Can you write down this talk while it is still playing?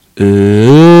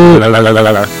Good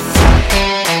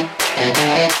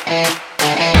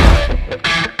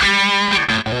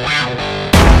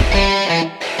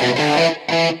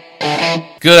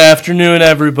afternoon,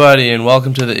 everybody, and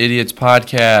welcome to the Idiots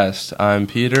Podcast. I'm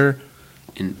Peter.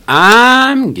 And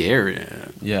I'm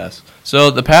Garrett. Yes. So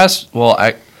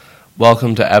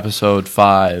welcome to episode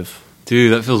 5.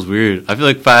 Dude, that feels weird. I feel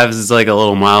like 5 is like a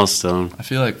little milestone. I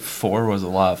feel like 4 was a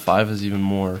lot. 5 is even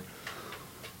more.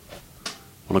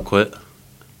 Want to quit?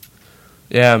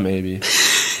 Yeah, maybe.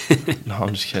 No,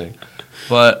 I'm just kidding.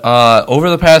 But over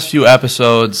the past few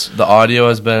episodes, the audio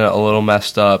has been a little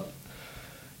messed up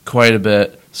quite a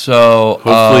bit. So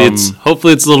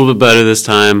hopefully it's a little bit better this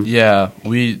time. Yeah,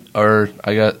 we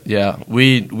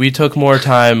took more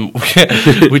time.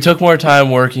 We took more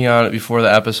time working on it before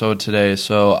the episode today.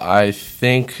 So I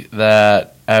think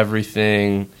that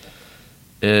everything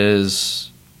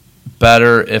is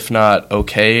better, if not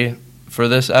okay, for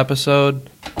this episode.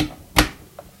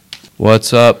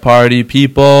 What's up, party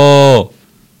people?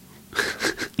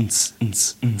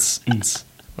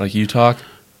 Like you talk?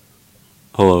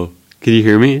 Hello. Can you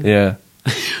hear me? Yeah.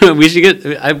 We should get...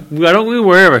 why don't we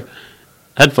wear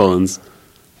headphones?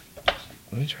 Let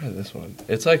me try this one.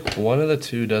 It's like one of the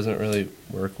two doesn't really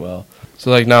work well.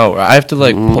 So like now I have to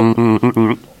like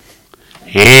pull.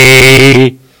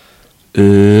 Hey. Is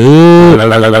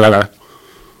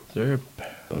there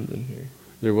headphones in here?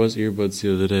 There was earbuds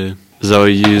the other day. Is that what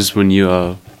you use when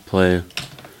you play?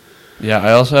 Yeah,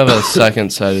 I also have a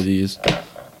second set of these.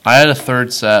 I had a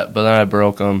third set, but then I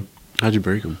broke them. How'd you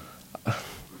break them?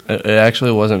 It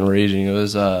actually wasn't raging. It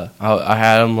was I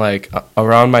had them like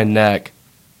around my neck,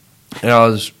 and I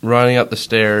was running up the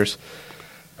stairs,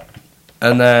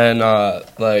 and then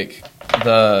like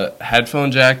the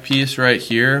headphone jack piece right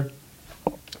here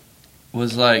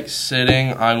was like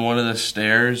sitting on one of the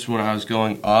stairs when I was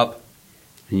going up.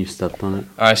 And you stepped on it?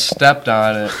 I stepped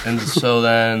on it, and so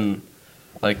then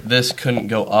like this couldn't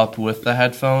go up with the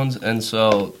headphones, and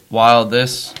so while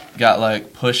this got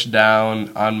like pushed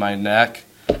down on my neck,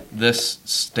 this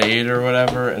stayed or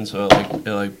whatever, and so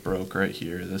it broke right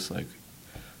here. This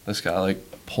got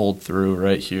like pulled through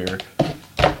right here.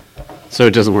 So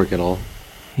it doesn't work at all?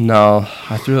 No,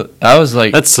 I threw it. That was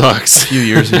like that sucks. A few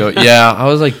years ago. Yeah, I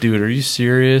was like, dude, are you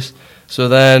serious? So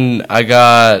then I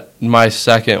got my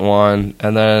second one,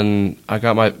 and then I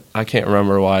can't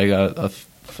remember why I got a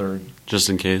third. Just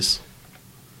in case.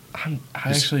 I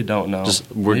actually don't know.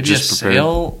 Maybe a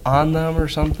sale on them or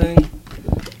something?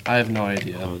 I have no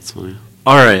idea. Oh, that's funny.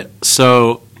 All right,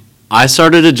 so I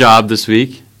started a job this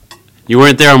week. You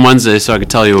weren't there on Wednesday, so I could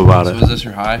tell you about it. So is this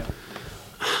your high?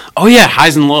 Oh, yeah,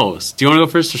 highs and lows. Do you want to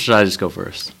go first, or should I just go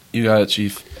first? You got it,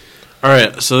 Chief. All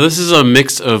right, so this is a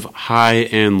mix of high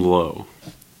and low.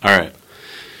 All right.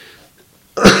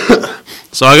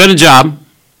 So I got a job.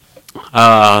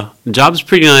 The job's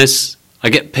pretty nice. I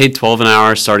get paid $12 an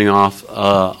hour starting off.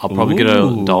 I'll probably get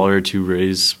 $1 or $2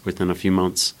 raise within a few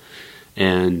months.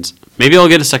 And maybe I'll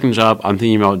get a second job. I'm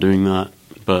thinking about doing that,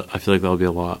 but I feel like that'll be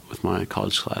a lot with my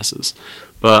college classes.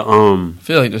 But I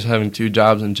feel like just having 2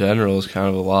 jobs in general is kind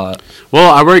of a lot.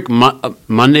 Well, I work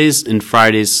Mondays and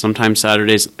Fridays, sometimes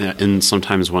Saturdays, and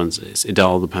sometimes Wednesdays. It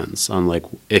all depends on like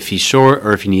if he's short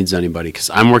or if he needs anybody. Because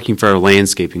I'm working for a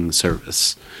landscaping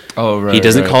service. Oh, right. He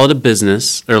doesn't call it a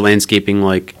business or landscaping,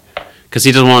 like, because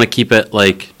he doesn't want to keep it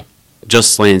like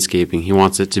just landscaping. He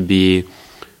wants it to be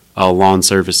lawn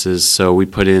services. So we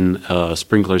put in a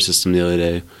sprinkler system the other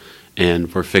day,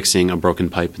 and we're fixing a broken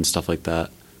pipe and stuff like that.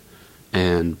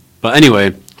 But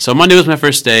anyway, so Monday was my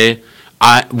first day.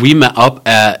 We met up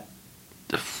at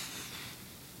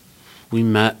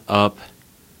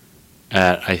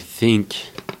I think,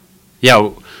 yeah,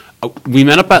 we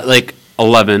met up at like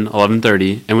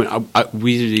 11:30, and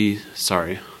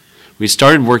we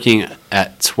started working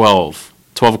at 12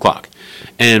 o'clock,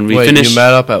 and we finished. You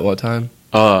met up at what time?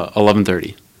 11:30,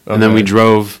 okay. And then we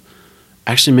drove.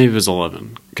 Actually, maybe it was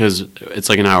 11 because it's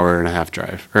like an hour and a half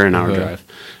drive or an hour drive,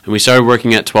 and we started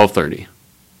working at 12:30,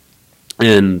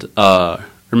 and or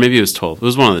maybe it was 12. It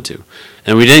was one of the two,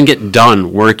 and we didn't get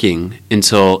done working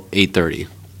until 8:30.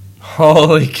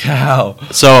 Holy cow!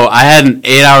 So I had an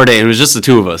 8-hour day, and it was just the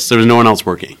two of us. There was no one else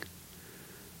working.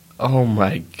 Oh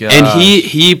my god! And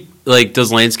he like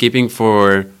does landscaping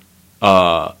for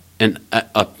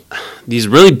these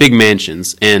really big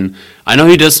mansions, and I know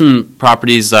he does some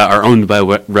properties that are owned by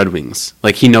Red Wings.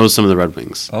 Like he knows some of the Red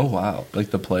Wings. Oh wow! Like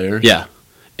the players. Yeah,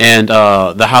 and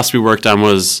the house we worked on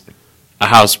was a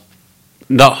house.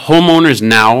 The homeowners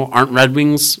now aren't Red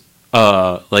Wings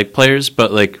like players,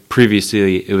 but like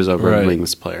previously it was a Red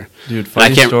Wings player. Dude,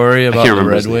 funny story about the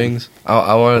Red Wings.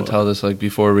 I want to tell this like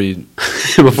before we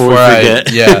before we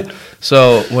forget. Yeah.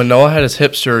 So when Noah had his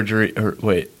hip surgery, or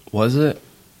wait, was it?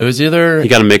 It was either he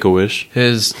got to make a wish.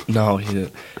 No, he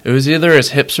didn't. It was either his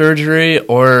hip surgery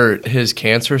or his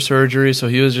cancer surgery. So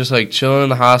he was just like chilling in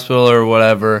the hospital or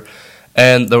whatever.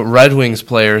 And the Red Wings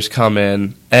players come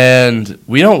in, and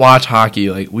we don't watch hockey.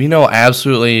 Like, we know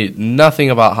absolutely nothing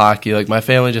about hockey. Like, my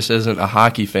family just isn't a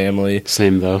hockey family.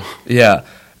 Same, though. Yeah.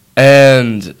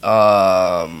 And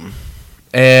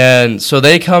so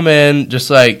they come in just,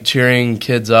 like, cheering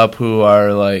kids up who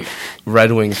are, like,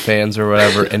 Red Wings fans or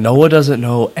whatever, and Noah doesn't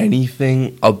know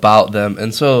anything about them.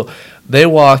 And so they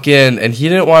walk in, and he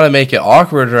didn't want to make it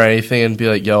awkward or anything and be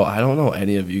like, yo, I don't know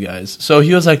any of you guys. So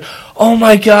he was like, oh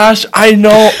my gosh, I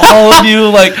know all of you.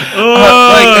 Like,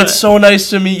 it's so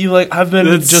nice to meet you. Like, I've been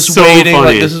just so waiting. Funny.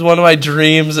 Like, this is one of my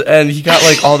dreams. And he got,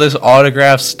 like, all this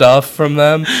autographed stuff from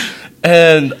them.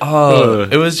 And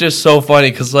it was just so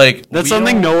funny because, like... That's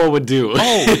something Noah would do.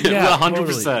 Oh, yeah,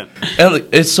 100%. Totally. And like,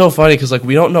 it's so funny because, like,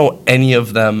 we don't know any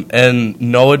of them. And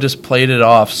Noah just played it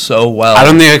off so well. I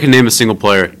don't think I can name a single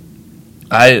player.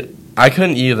 I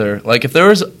couldn't either. Like if there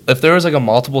was like a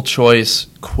multiple choice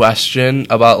question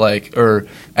about like or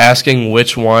asking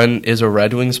which one is a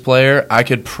Red Wings player, I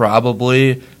could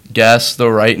probably guess the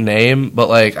right name, but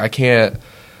like I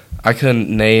couldn't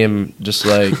name just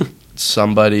like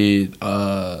somebody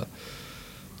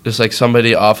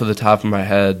somebody off of the top of my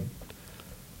head.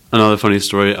 Another funny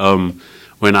story,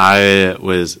 when I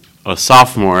was a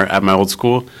sophomore at my old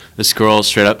school, this girl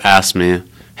straight up asked me,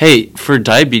 hey, for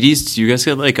diabetes, do you guys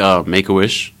get, like,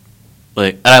 Make-A-Wish?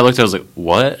 Like, and I looked at it, I was like,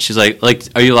 what? She's like,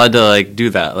 are you allowed to, like,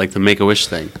 do that, like, the Make-A-Wish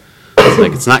thing? I was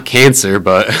like, it's not cancer,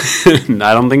 but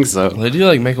I don't think so. Well, they do,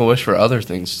 like, Make-A-Wish for other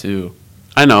things, too.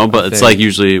 I know, but it's, like,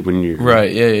 usually when you're...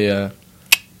 Right, yeah.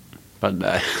 About to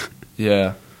die.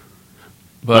 Yeah.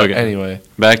 But okay. Anyway.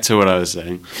 Back to what I was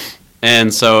saying.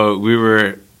 And so we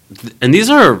were... And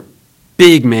these are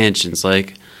big mansions,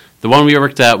 like... The one we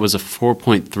worked at was a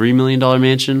 $4.3 million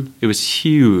mansion. It was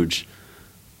huge.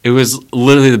 It was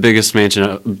literally the biggest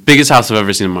house I've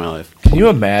ever seen in my life. Can you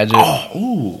imagine?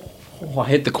 Oh, I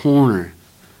hit the corner.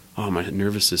 Oh, my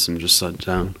nervous system just shut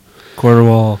down. Corner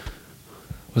wall.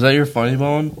 Was that your funny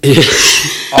bone? Yeah.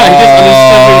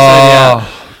 Yeah.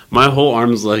 My whole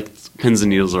arm's like pins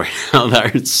and needles right now. That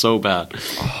hurts so bad.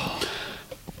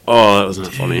 Oh, that was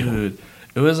not funny. Dude,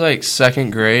 it was like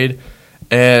second grade,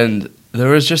 and...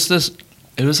 There was just this.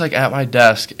 It was like at my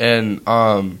desk, and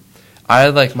I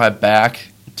had like my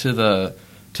back to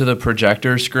the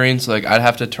projector screen, so like I'd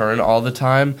have to turn all the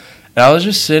time. And I was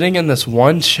just sitting in this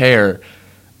one chair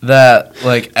that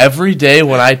like every day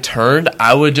when I turned,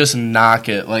 I would just knock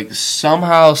it like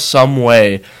somehow, some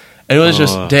way. And it was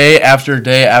just day after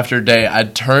day after day.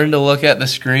 I'd turn to look at the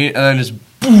screen, and then just.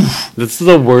 Poof. That's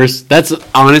the worst. That's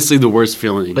honestly the worst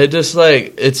feeling. It just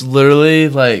like it's literally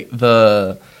like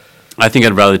the. I think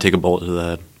I'd rather take a bullet to the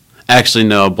head. Actually,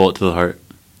 no, a bullet to the heart.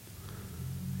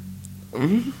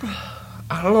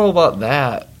 I don't know about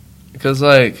that. Because,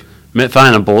 like...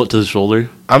 Fine, a bullet to the shoulder.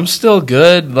 I'm still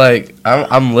good. Like,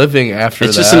 I'm living after that.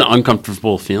 It's just an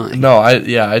uncomfortable feeling. No,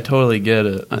 I totally get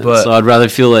it. But so I'd rather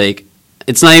feel like...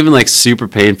 It's not even, like, super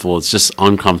painful. It's just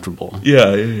uncomfortable. Yeah.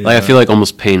 Like, I feel like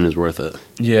almost pain is worth it.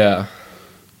 Yeah.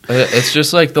 It's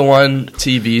just, like, the one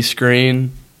TV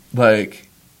screen, like...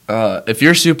 if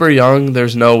you're super young,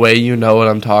 there's no way you know what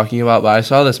I'm talking about, but I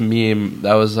saw this meme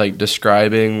that was, like,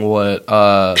 describing what...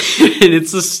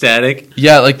 it's the static?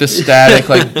 Yeah, like, the static,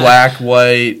 like, black,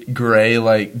 white, gray,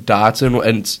 like, dots, and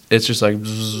it's just, like...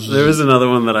 There was another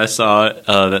one that I saw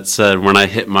that said, when I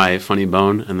hit my funny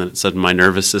bone, and then it said my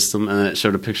nervous system, and then it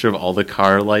showed a picture of all the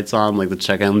car lights on, like the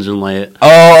check engine light.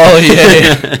 Oh,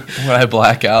 yeah. When I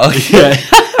black out. Yeah.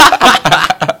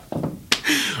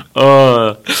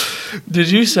 Did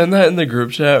you send that in the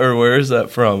group chat, or where is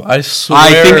that from? I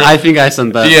swear. I think I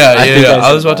sent that. Yeah.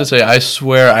 I was about to say, I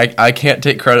swear, I can't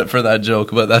take credit for that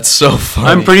joke, but that's so funny.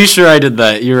 I'm pretty sure I did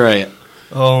that. You're right.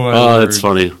 Oh, my God. That's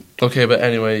funny. Okay, but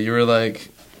anyway, you were like...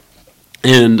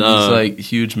 And, these, like,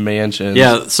 huge mansions.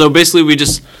 Yeah, so basically we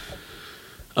just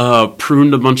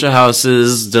pruned a bunch of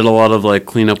houses, did a lot of, like,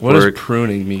 cleanup work. What does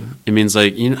pruning mean? It means,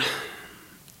 like,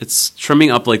 it's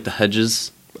trimming up, like, the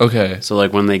hedges. Okay. So,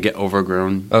 like, when they get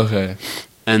overgrown. Okay.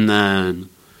 And then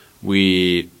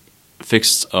we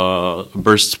fixed a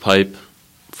burst pipe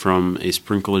from a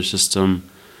sprinkler system.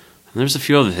 And there's a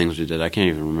few other things we did. I can't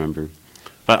even remember.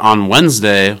 But on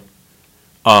Wednesday,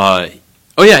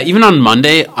 even on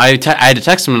Monday, I had to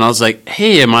text him, and I was like,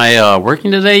 hey, am I working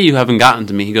today? You haven't gotten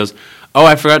to me. He goes, "Oh,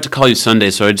 I forgot to call you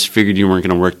Sunday, so I just figured you weren't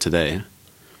going to work today."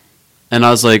 And I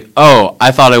was like, "Oh,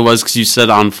 I thought I was because you said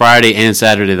on Friday and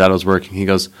Saturday that I was working." He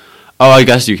goes, "Oh, I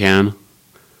guess you can."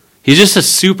 He's just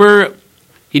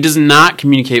he does not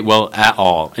communicate well at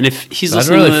all. And if he's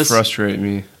listening really to this, frustrate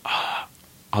me.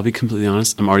 I'll be completely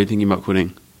honest, I'm already thinking about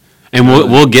quitting. And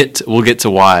we'll get to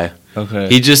why. Okay.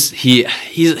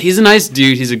 He's a nice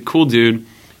dude. He's a cool dude.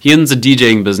 He owns a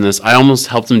DJing business. I almost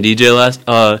helped him DJ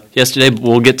yesterday, but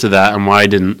we'll get to that and why I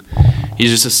didn't. He's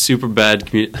just a super bad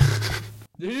Did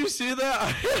you see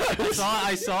that?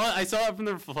 I saw it from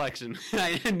the reflection.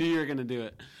 I knew you were gonna do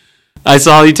it. I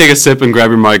saw you take a sip and grab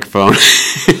your microphone.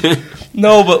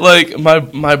 No, but like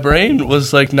my brain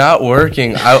was like not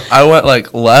working. I went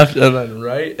like left and then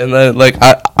right and then like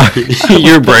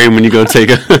your brain when you go take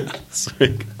a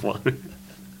swig of water.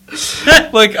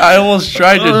 Like I almost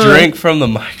tried to drink from the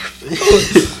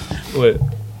microphone. Wait.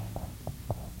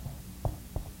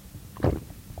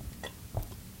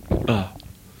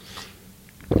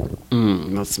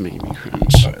 That's making me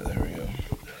cringe. All right, there we go.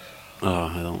 Oh,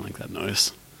 I don't like that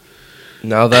noise.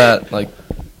 Now that like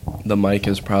the mic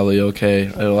is probably okay,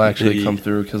 it'll actually come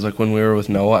through because like when we were with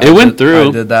Noah, it went through.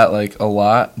 I did that like a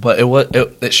lot, but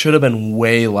it should have been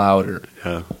way louder.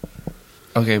 Yeah.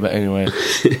 Okay, but anyway.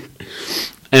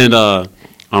 And on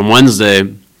Wednesday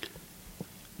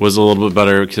was a little bit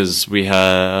better because we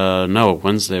had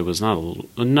Wednesday was not a little.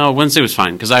 No, Wednesday was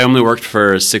fine because I only worked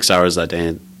for 6 hours that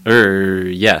day.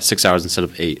 6 hours instead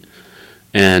of 8.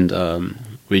 And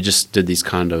we just did these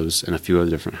condos in a few other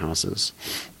different houses.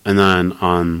 And then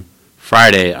on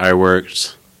Friday, I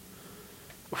worked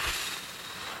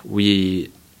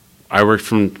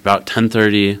from about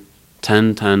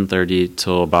 10:30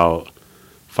 till about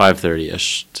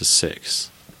 5:30ish to 6.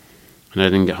 And I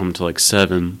didn't get home till like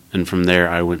 7. And from there,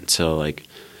 I went to like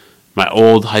my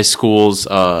old high school's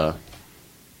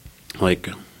like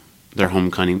their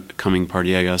homecoming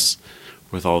party, I guess,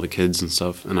 with all the kids and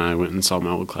stuff. And I went and saw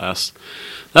my old class.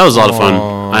 That was a lot of fun.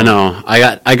 I know.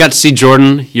 I got to see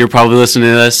Jordan. You're probably listening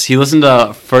to this. He listened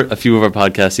to a few of our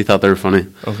podcasts. He thought they were funny.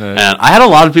 Okay. And I had a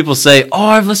lot of people say, "Oh,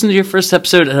 I've listened to your first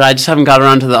episode, and I just haven't got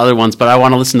around to the other ones, but I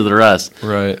want to listen to the rest."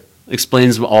 Right.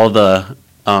 Explains all the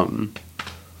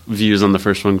views on the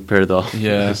first one compared to the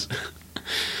others.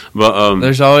 But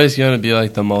there's always going to be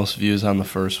like the most views on the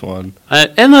first one,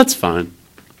 and that's fine.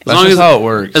 That's just how it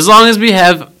works. As long as we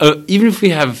have, even if we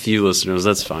have a few listeners,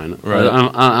 that's fine. Right.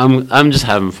 I'm just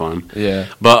having fun. Yeah.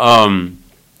 But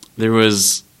there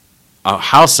was a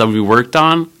house that we worked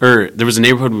on, or there was a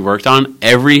neighborhood we worked on.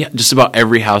 Just about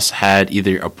every house had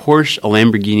either a Porsche, a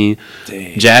Lamborghini,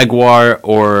 Jaguar,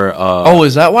 or.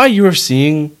 Is that why you were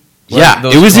seeing? Yeah,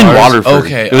 it was in Waterford.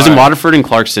 Okay, it was in Waterford and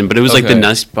Clarkston, but it was like the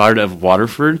nice part of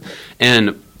Waterford,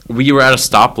 and we were at a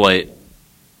stoplight,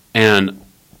 and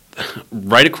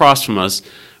right across from us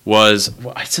was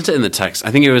I sent it in the text.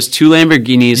 I think it was 2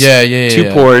 Lamborghinis, 2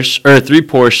 Porsche, or 3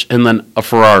 Porsche, and then a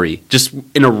Ferrari, just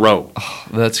in a row. Oh,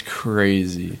 that's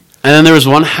crazy. And then there was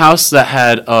one house that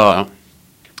had a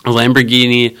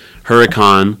Lamborghini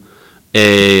Huracan,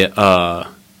 a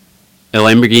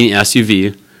Lamborghini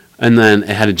SUV, and then it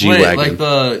had a G-Wagon. Wait, like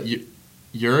the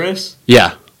Urus?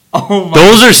 Yeah. Oh my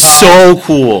Those are so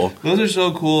cool. Those are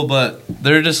so cool, but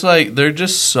they're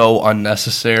just so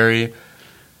unnecessary.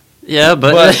 Yeah,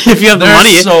 but if you have the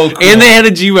money, so cool. And they had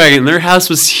a G-Wagon, their house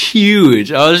was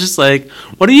huge. I was just like,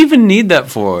 what do you even need that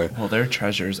for? Well, their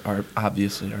treasures are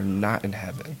not in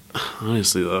heaven.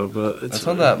 Honestly, though, but that's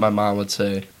something that my mom would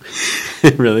say.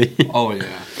 Really? Oh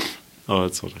yeah. Oh,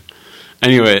 that's funny.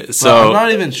 Anyway, so well, I'm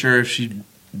not even sure if she'd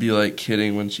be like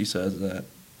kidding when she says that.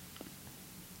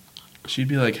 She'd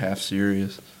be like half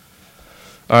serious.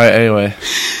 All right, anyway.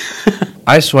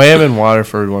 I swam in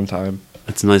Waterford one time.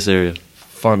 It's a nice area.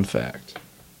 Fun fact.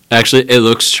 Actually, it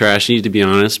looks trashy, to be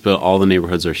honest, but all the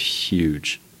neighborhoods are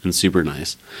huge and super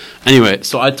nice. Anyway,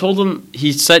 so I told him, he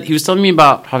was telling me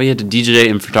about how he had a DJ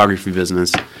and photography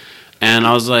business. And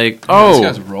I was like, oh.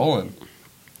 This guy's rolling.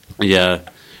 Yeah.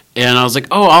 And I was like,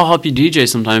 oh, I'll help you DJ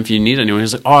sometime if you need anyone. He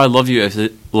was like, oh, I love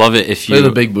it if you... Play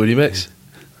the Big Booty Mix?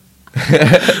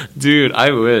 Dude,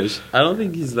 I wish. I don't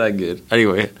think he's that good.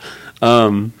 Anyway,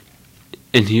 and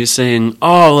he was saying,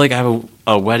 oh, like I have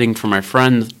a wedding for my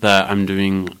friend that I'm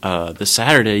doing this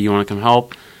Saturday. You want to come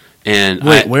help? And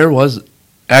wait, where was it?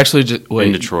 Actually,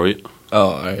 in Detroit.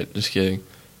 Oh, all right. Just kidding.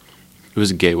 It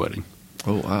was a gay wedding.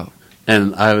 Oh, wow.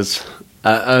 And I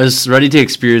was ready to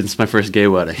experience my first gay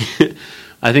wedding.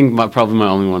 I think probably my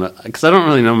only one, because I don't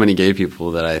really know many gay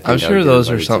people that I think I'm sure those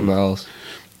are something else.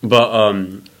 But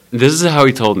this is how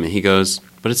he told me. He goes,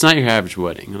 but it's not your average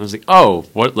wedding. And I was like, oh,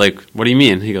 what do you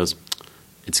mean? He goes,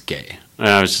 it's gay. And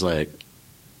I was just like,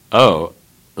 oh.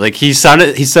 Like, he said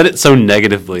it so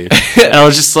negatively. And I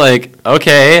was just like,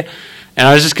 okay. And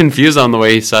I was just confused on the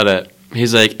way he said it.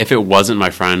 He's like, if it wasn't my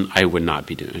friend, I would not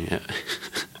be doing it.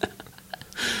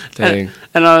 Dang.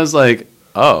 And I was like,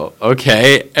 oh,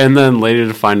 okay. And then later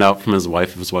to find out from his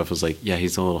wife was like, yeah,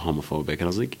 he's a little homophobic. And I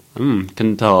was like,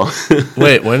 couldn't tell.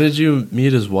 Wait, when did you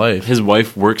meet his wife? His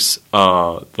wife works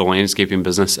the landscaping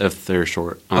business if they're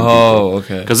short on people. Oh,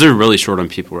 okay. Because they're really short on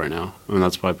people right now. And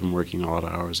that's why I've been working a lot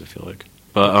of hours, I feel like.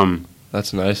 But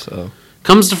that's nice though.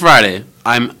 Comes to Friday,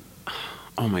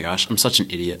 oh my gosh, I'm such an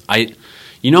idiot.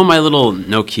 You know my little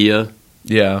Nokia?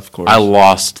 Yeah, of course. I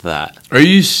lost that. Are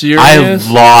you serious? I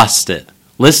lost it.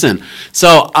 Listen,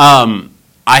 so I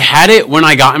had it when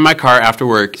I got in my car after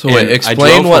work. So wait,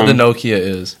 explain what the Nokia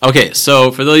is. Okay,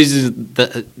 so for those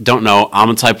that don't know, I'm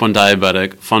a type 1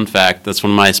 diabetic. Fun fact, that's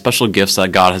one of my special gifts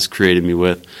that God has created me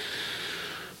with.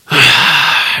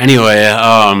 Anyway,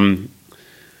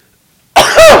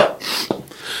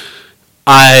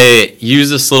 I use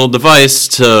this little device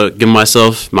to give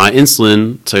myself my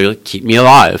insulin to keep me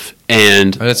alive.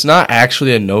 And it's not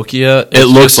actually a Nokia. It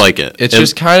looks like it. It's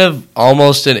just kind of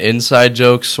almost an inside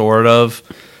joke, sort of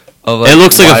like it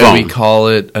looks like a phone. We call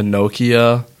it a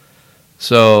Nokia.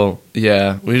 So,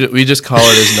 yeah, we just call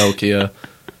it as Nokia.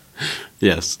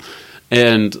 Yes.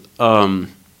 And I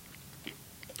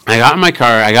got in my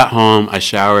car, I got home, I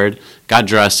showered, got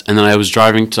dressed, and then I was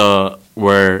driving to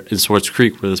in Swartz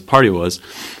Creek where this party was,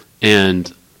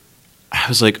 and I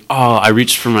was like, oh, I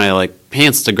reached for my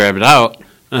pants to grab it out,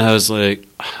 and I was like,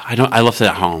 I left it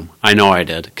at home. I know I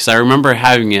did, because I remember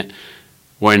having it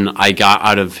when I got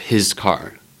out of his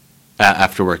car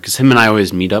after work, because him and I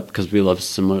always meet up because we love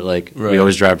similar, right. We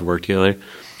always drive to work together.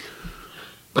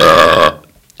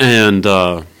 And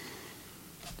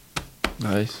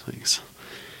nice. Thanks.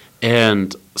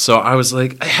 And so I was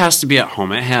like, it has to be at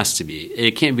home. It has to be.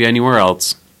 It can't be anywhere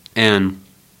else. And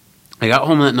I got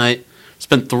home that night,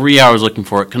 spent 3 hours looking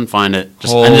for it, couldn't find it.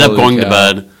 Just ended up going to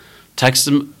bed, texted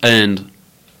him, and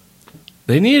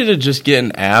they needed to just get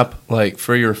an app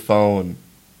for your phone.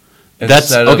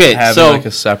 That's instead okay. Of having so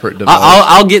a separate device.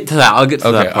 I'll get to that. I'll get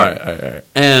to that part. All right.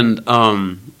 And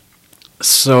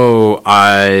so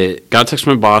I got a text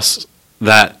from my boss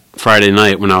that Friday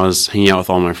night when I was hanging out with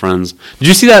all my friends. Did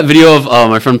you see that video of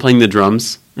my friend playing the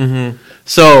drums? Mm-hmm.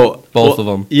 So both of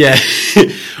them. Yeah.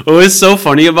 What was so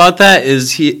funny about that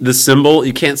is the cymbal.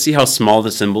 You can't see how small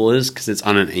the cymbal is because it's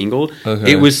on an angle.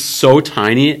 Okay. It was so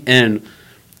tiny, and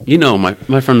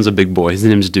my friend's a big boy. His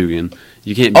name's Dugan.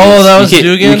 You can't. That was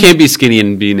Dugan. You can't be skinny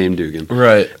and be named Dugan.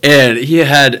 Right. And he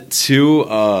had two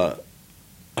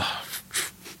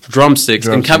drumsticks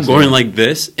and kept going like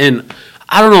this, and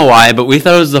I don't know why, but we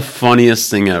thought it was the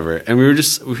funniest thing ever. And we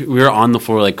were on the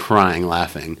floor crying,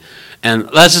 laughing. And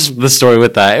that's just the story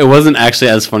with that. It wasn't actually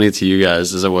as funny to you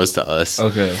guys as it was to us.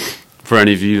 Okay. For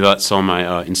any of you that saw my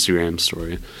Instagram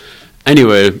story.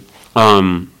 Anyway,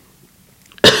 I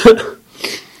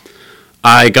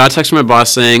got a text from my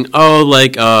boss saying,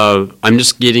 I'm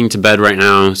just getting to bed right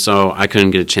now, so I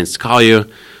couldn't get a chance to call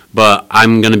you. But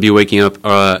I'm going to be waking up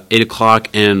 8 o'clock,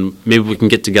 and maybe we can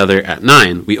get together at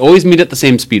 9. We always meet at the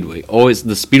same speedway. Always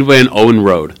the speedway on Owen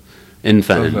Road in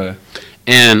Fenton. Okay.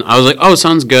 And I was like, oh,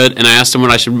 sounds good. And I asked him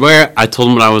what I should wear. I told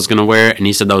him what I was going to wear, and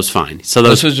he said that was fine. So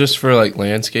this was just for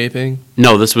landscaping?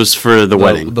 No, this was for the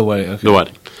wedding. The wedding, okay. The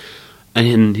wedding.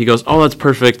 And he goes, oh, that's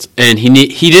perfect. And he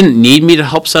didn't need me to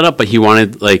help set up, but he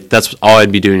wanted, that's all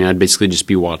I'd be doing. I'd basically just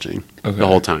be watching the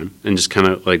whole time and just kind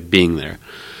of, being there.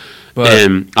 But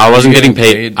and I wasn't getting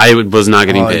paid. I was not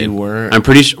getting paid. You weren't? I'm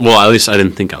pretty sure. Well, at least I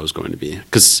didn't think I was going to be,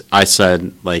 because I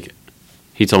said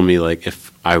he told me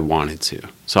if I wanted to.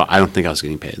 So I don't think I was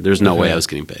getting paid. There's no way I was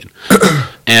getting paid.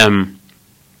 And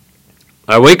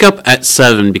I wake up at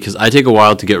 7 because I take a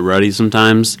while to get ready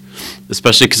sometimes,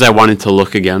 especially because I wanted to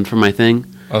look again for my thing.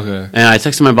 Okay. And I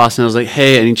texted my boss and I was like,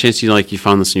 "Hey, any chance you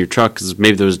found this in your truck? Because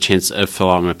maybe there was a chance it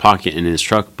fell out of my pocket in his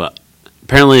truck, but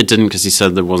apparently it didn't because he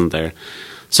said it wasn't there."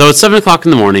 So it's 7 o'clock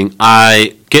in the morning.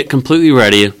 I get completely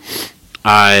ready.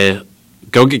 I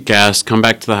go get gas, come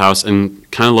back to the house, and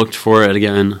kind of looked for it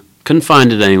again. Couldn't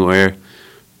find it anywhere.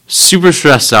 Super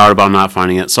stressed out about not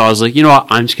finding it. So I was like, you know what?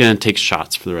 I'm just going to take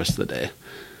shots for the rest of the day.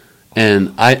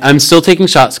 And I'm still taking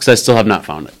shots because I still have not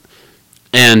found it.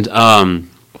 And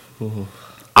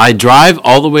I drive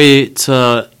all the way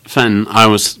to Fenton. I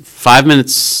was 5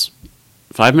 minutes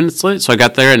late, so I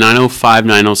got there at 9:05,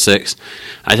 9:06.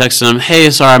 I texted him, hey,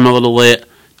 sorry, I'm a little late.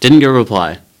 Didn't get a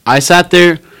reply. I sat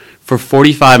there for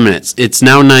 45 minutes. It's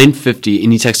now 9:50,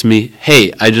 and he texted me,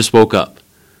 hey, I just woke up.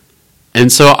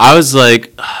 And so I was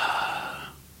like,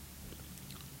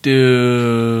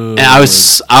 dude. And I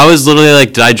was literally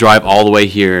like, did I drive all the way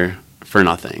here for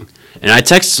nothing? And I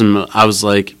texted him. I was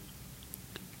like,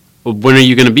 when are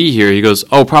you going to be here? He goes,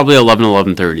 oh, probably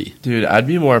 11:30. Dude, I'd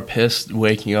be more pissed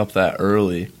waking up that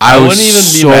early. I wouldn't even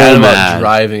so be mad about mad.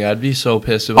 driving. I'd be so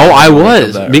pissed about. Oh, I waking up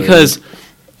was that because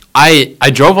early.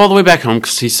 I drove all the way back home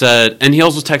because he said, and he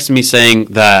also texted me saying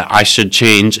that I should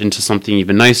change into something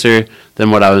even nicer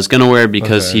than what I was going to wear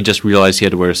because he just realized he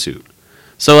had to wear a suit.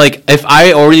 So, like, if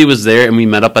I already was there and we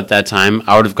met up at that time,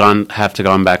 I would have gone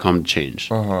back home to change.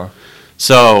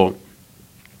 So,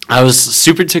 I was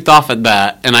super ticked off at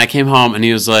that, and I came home, and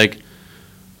he was like,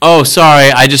 oh,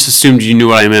 sorry, I just assumed you knew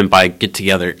what I meant by get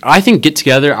together. I think get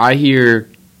together, I hear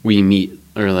we meet,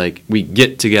 or, like, we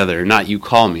get together, not you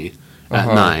call me at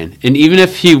 9. And even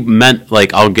if he meant,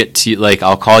 like, I'll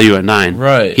call you at 9.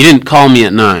 Right. He didn't call me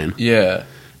at 9. Yeah.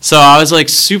 So I was like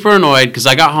super annoyed because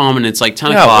I got home and it's like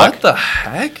 10 o'clock. What the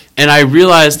heck? And I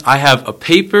realized I have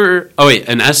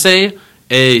an essay,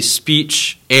 a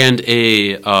speech, and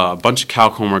a bunch of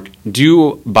calc homework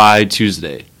due by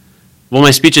Tuesday. Well, my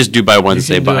speech is due by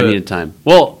Wednesday, but I needed time.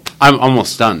 Well, I'm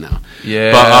almost done now.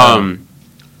 Yeah.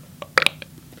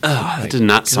 But that did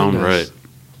not sound right.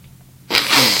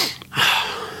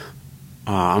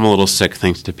 I'm a little sick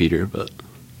thanks to Peter, but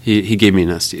he gave me an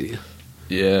STD.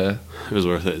 Yeah. It was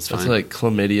worth it. It's fine. That's like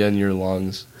chlamydia in your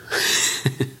lungs.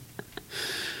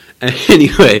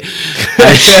 Anyway,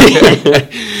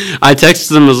 I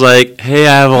texted him, was like, hey,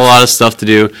 I have a lot of stuff to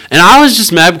do. And I was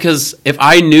just mad because if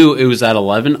I knew it was at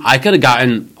 11, I could have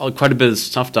gotten quite a bit of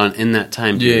stuff done in that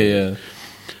time period. Yeah.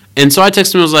 And so I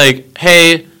texted him, was like,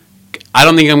 hey, I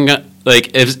don't think I'm going to,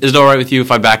 like, is it all right with you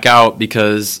if I back out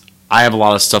because I have a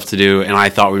lot of stuff to do and I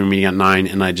thought we were meeting at 9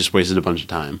 and I just wasted a bunch of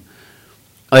time.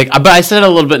 Like, but I said it a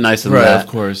little bit nicer than that. Right, of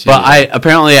course. Yeah.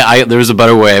 But there was a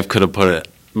better way I could have put it.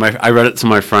 I read it to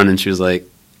my friend, and she was like,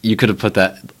 you could have put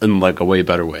that in, like, a way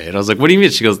better way. And I was like, what do you mean?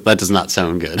 She goes, that does not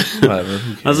sound good. Whatever.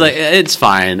 I was like, it's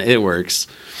fine. It works.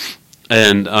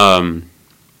 And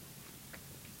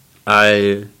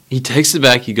he takes it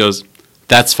back. He goes,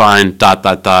 that's fine, ...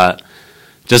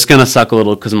 Just going to suck a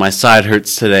little because my side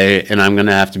hurts today, and I'm going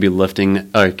to have to be lifting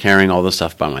or carrying all the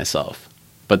stuff by myself.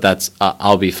 But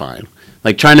I'll be fine.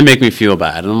 Like, trying to make me feel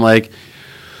bad. And I'm like,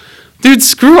 dude,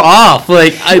 screw off.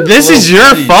 Like, this is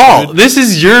your fault. Dude. This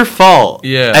is your fault.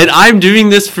 Yeah. And I'm doing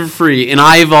this for free, and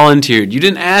I volunteered. You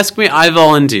didn't ask me, I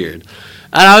volunteered.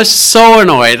 And I was so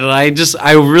annoyed, and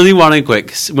I really want to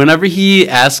quit. Whenever he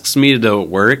asks me to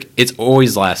work, it's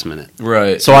always last minute.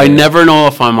 Right. So I never know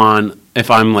if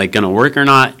I'm like, going to work or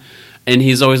not. And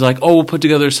he's always like, oh, we'll put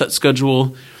together a set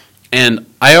schedule. And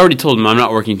I already told him I'm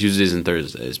not working Tuesdays and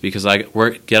Thursdays because I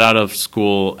get out of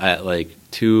school at like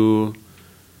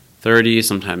 2:30.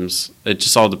 Sometimes it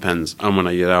just all depends on when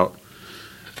I get out.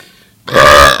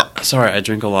 Sorry, I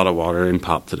drank a lot of water and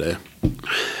pop today.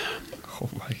 Oh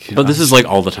my god! But this is like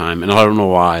all the time, and I don't know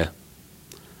why.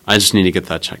 I just need to get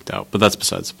that checked out. But that's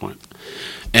besides the point.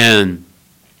 And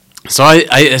so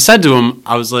I said to him,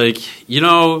 I was like,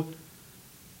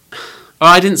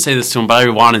 I didn't say this to him, but I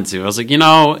wanted to. I was like,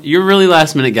 you're a really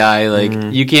last-minute guy. Like,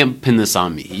 you can't pin this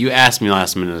on me. You asked me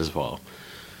last minute as well.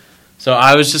 So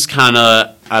I was just kind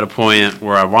of at a point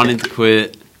where I wanted to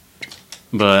quit,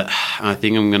 but I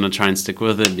think I'm going to try and stick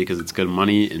with it because it's good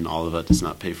money, and all of it does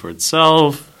not pay for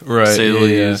itself, right, to say the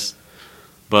least.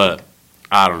 But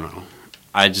I don't know.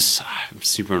 I'm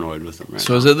super annoyed with him right now.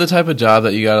 So is it the type of job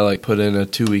that you got to, like, put in a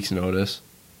 2 weeks notice?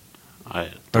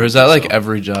 Or is that like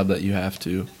every job that you have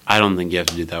to? I don't think you have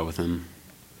to do that with him.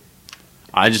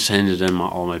 I just handed in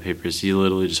all my papers. He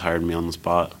literally just hired me on the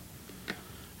spot.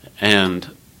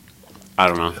 And I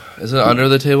don't know. Is it under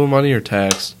the table money or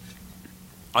tax?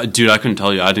 Dude, I couldn't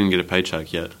tell you. I didn't get a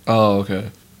paycheck yet. Oh, okay.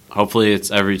 Hopefully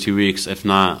it's every 2 weeks. If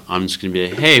not, I'm just going to be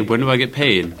like, hey, when do I get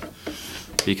paid?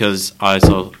 Because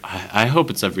I hope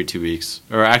it's every 2 weeks.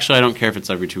 Or actually, I don't care if it's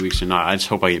every 2 weeks or not. I just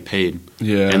hope I get paid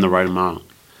in the right amount.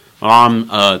 My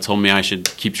mom told me I should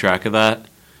keep track of that,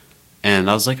 and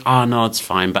I was like, oh, no, it's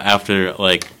fine. But after,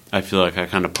 like, I feel like I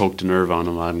kind of poked a nerve on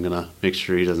him, I'm going to make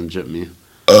sure he doesn't jip me.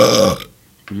 That's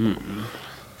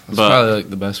probably, like,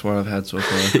 the best one I've had so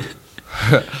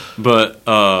far. But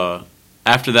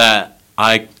after that,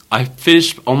 I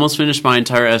almost finished my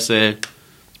entire essay.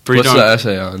 What's the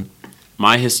essay on?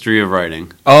 My history of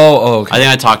writing. Oh, okay. I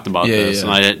think I talked about this,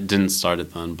 and I didn't start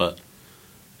it then, but...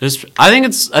 I think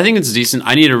it's decent.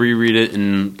 I need to reread it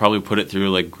and probably put it through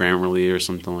like Grammarly or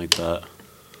something like that.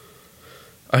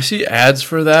 I see ads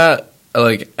for that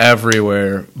like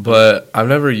everywhere, but I've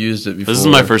never used it before. This is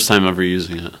my first time ever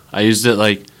using it. I used it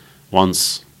like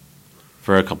once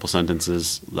for a couple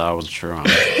sentences that I wasn't sure on.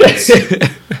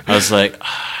 I was like,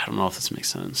 I don't know if this makes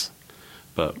sense.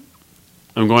 But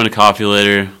I'm going to coffee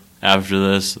later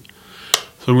after this, so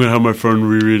I'm gonna have my friend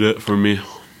reread it for me.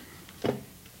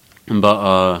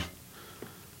 But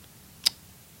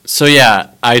so yeah,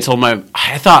 I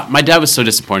thought my dad was so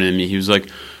disappointed in me. He was like,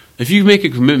 if you make a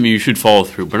commitment, you should follow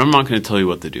through, but I'm not going to tell you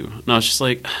what to do. And I was just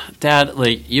like, Dad,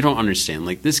 like, you don't understand.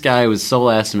 Like, this guy was so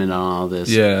last minute on all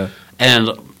this. Yeah. And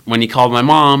when he called my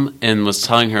mom and was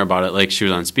telling her about it, like, she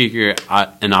was on speaker,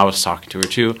 and I was talking to her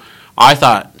too, I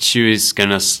thought she was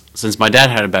going to, since my dad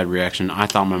had a bad reaction, I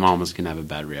thought my mom was going to have a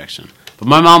bad reaction. But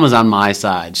my mom was on my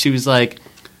side. She was like,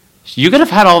 you could have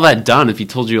had all that done if he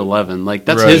told you 11. Like,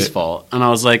 that's his fault. And I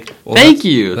was like, thank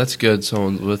you. That's good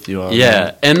someone's with you on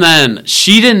that. And then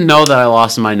she didn't know that I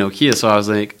lost my Nokia, so I was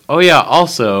like, oh, yeah,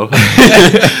 also.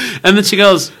 And then she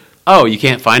goes, oh, you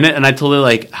can't find it? And I told her,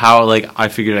 like, how, like, I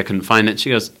figured I couldn't find it. She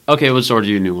goes, okay, we'll just order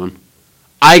you a new one.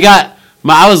 I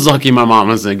was lucky my mom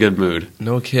was in a good mood.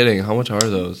 No kidding. How much are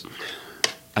those?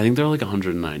 I think they're like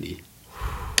 190.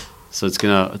 So it's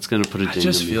gonna put a ding. I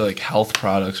just feel like health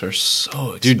products are so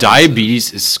expensive. Dude,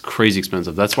 diabetes is crazy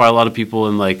expensive. That's why a lot of people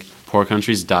in like poor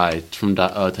countries die from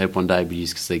type 1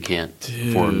 diabetes because they can't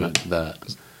afford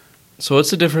that. So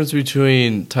what's the difference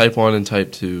between type 1 and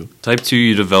type 2? Type 2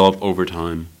 you develop over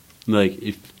time. Like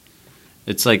if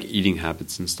it's like eating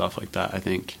habits and stuff like that, I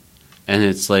think. And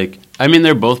it's like, I mean,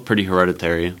 they're both pretty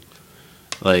hereditary.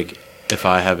 Like if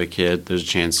I have a kid, there's a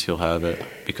chance he'll have it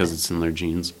because it's in their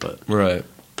genes, but right.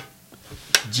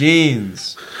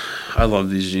 Jeans. I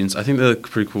love these jeans. I think they look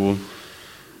pretty cool.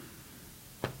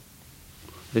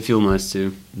 They feel nice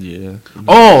too. Yeah. Nice.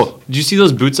 Oh, did you see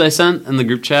those boots I sent in the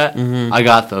group chat? Mm-hmm. I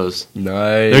got those.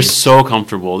 Nice. They're so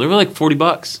comfortable. They were like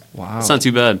 $40. Wow. It's not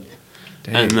too bad.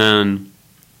 Dang. And then,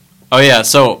 oh yeah,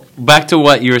 so back to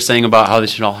what you were saying about how they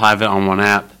should all have it on one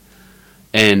app.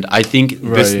 And I think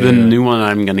the new one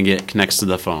I'm going to get connects to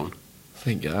the phone.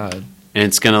 Thank God. And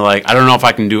it's going to like, I don't know if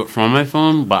I can do it from my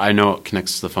phone, but I know it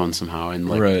connects to the phone somehow. And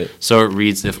like, so it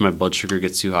reads if my blood sugar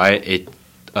gets too high, it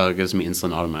gives me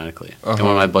insulin automatically. And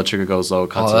when my blood sugar goes low,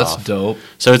 it cuts it off. Oh, that's dope.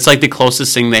 So it's like the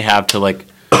closest thing they have to like,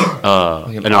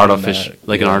 like an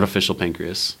artificial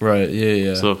pancreas. Right,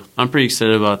 yeah. So I'm pretty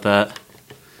excited about that.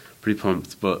 Pretty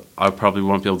pumped, but I probably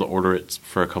won't be able to order it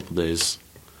for a couple days,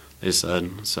 they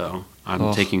said. So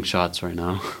I'm taking shots right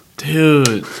now.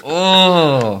 Dude.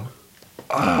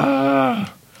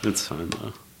 It's fine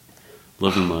though.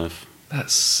 Living life.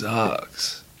 That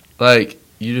sucks. Like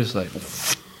you just like.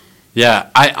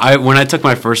 Yeah, I when I took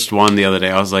my first one the other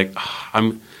day, I was like,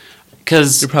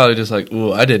 because you're probably just like,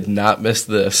 ooh, I did not miss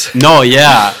this. No,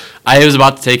 yeah, I was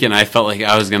about to take it, and I felt like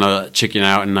I was gonna chicken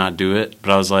out and not do it, but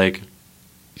I was like,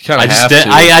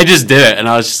 I just did it, and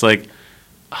I was just like,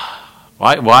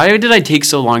 why did I take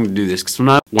so long to do this?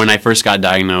 Because when I first got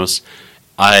diagnosed,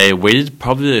 I waited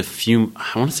probably I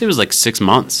want to say it was like 6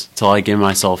 months till I gave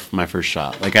myself my first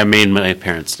shot. Like I made my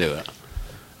parents do it.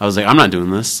 I was like, I'm not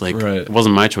doing this. Like it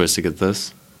wasn't my choice to get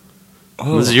this.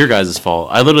 Oh. This is your guys' fault.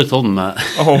 I literally told them that.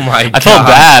 Oh my God. I felt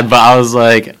bad, but I was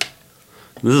like,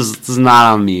 this is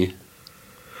not on me.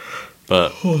 But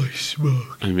holy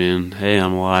smoke. I mean, hey,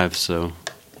 I'm alive, so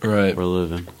we're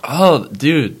living. Oh,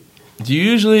 dude. Do you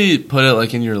usually put it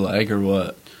like in your leg or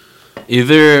what?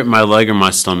 Either my leg or my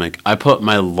stomach. I put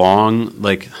my long,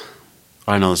 like,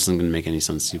 I know this isn't going to make any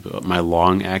sense to you, but my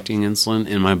long-acting insulin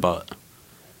in my butt.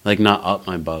 Like, not up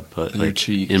my butt, but like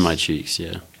in my cheeks,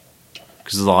 yeah.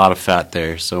 Because there's a lot of fat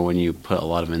there, so when you put a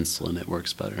lot of insulin, it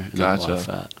works better. Gotcha. A lot of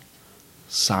fat.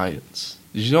 Science.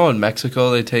 Did you know in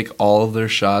Mexico they take all of their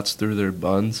shots through their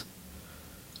buns?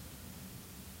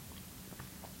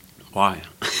 Why?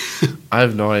 I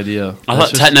have no idea. I thought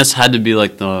tetanus had to be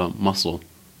like the muscle.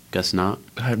 Guess not.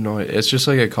 I have no idea. It's just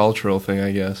like a cultural thing,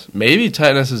 I guess. Maybe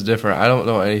tetanus is different. I don't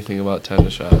know anything about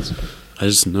tetanus shots. I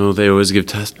just know they always give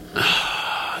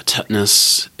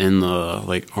tetanus in the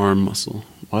like arm muscle.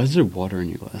 Why is there water in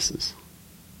your glasses?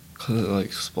 Because it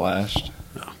like splashed.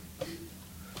 Yeah.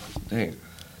 Dang.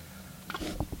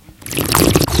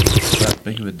 It's not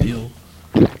big of a deal.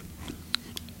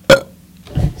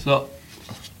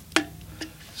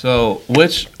 So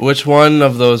which one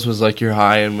of those was like your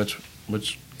high and which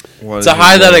one? It's a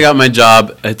high that I got my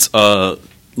job. It's a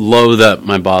low that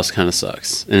my boss kind of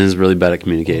sucks and is really bad at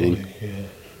communicating. Oh,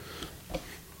 yeah.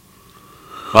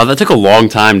 Wow, that took a long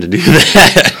time to do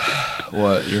that.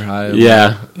 What, your high?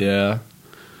 Yeah. Yeah.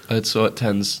 That's what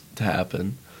tends to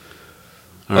happen.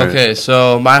 Okay,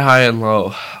 so my high and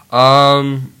low.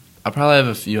 I probably have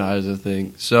a few highs, I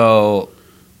think. So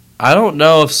I don't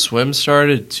know if swim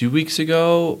started 2 weeks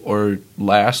ago or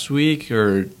last week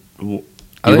or. You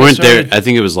weren't there. I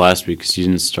think it was last week because you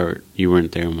didn't start. You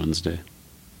weren't there on Wednesday.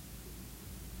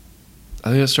 I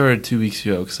think it started 2 weeks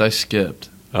ago because I skipped.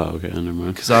 Oh, okay, never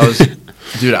mind. Because I was,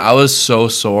 dude, I was so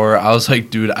sore. I was like,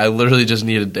 dude, I literally just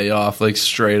need a day off, like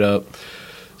straight up.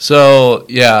 So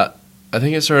yeah, I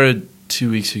think it started 2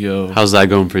 weeks ago. How's that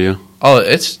going for you? Oh,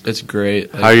 it's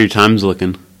great. How are your times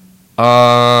looking?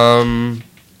 Well,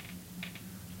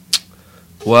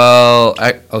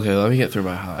 okay, let me get through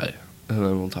my high, and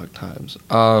then we'll talk times.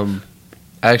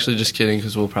 Actually, just kidding,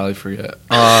 because we'll probably forget.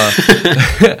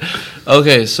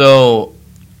 Okay, so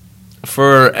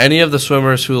for any of the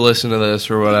swimmers who listen to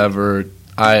this or whatever,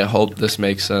 I hope this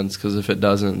makes sense, because if it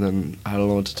doesn't, then I don't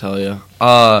know what to tell you.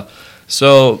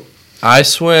 So I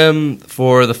swim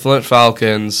for the Flint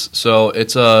Falcons, so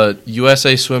it's a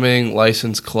USA Swimming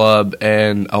License Club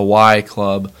and a Y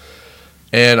Club,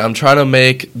 and I'm trying to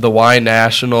make the Y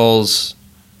Nationals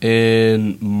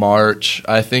in March.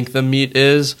 I think the meet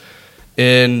is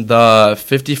in the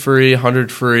 50 free, 100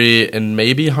 free, and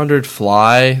maybe 100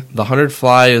 fly. The 100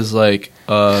 fly is like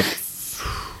I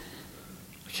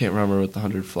can't remember what the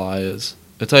 100 fly is.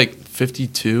 It's like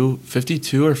 52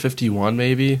 or 51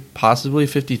 maybe, possibly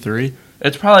 53.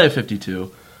 It's probably a 52.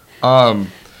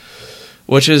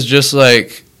 Which is just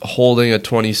like holding a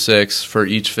 26 for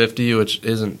each 50, which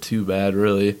isn't too bad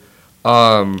really.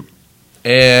 And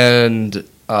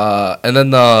then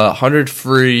the 100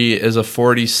 free is a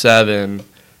 47,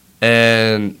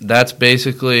 and that's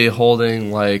basically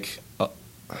holding like I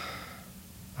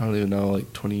don't even know,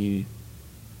 like 20.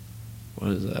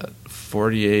 What is that?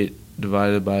 48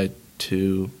 divided by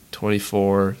 2,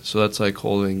 24. So that's like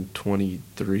holding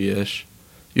 23ish.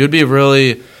 You'd be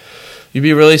really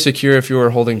secure if you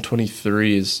were holding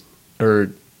 23s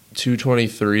or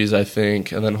 223s, I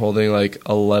think, and then holding like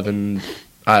 11.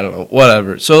 I don't know,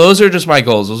 whatever. So those are just my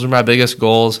goals. Those are my biggest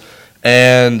goals.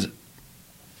 And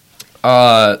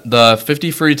the 50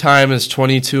 free time is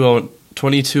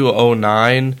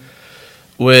 22:09,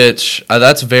 which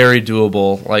that's very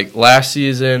doable. Like last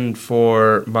season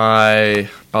for my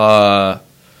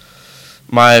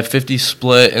my 50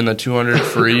 split in the 200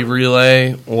 free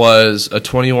relay was a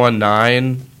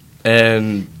 21:09.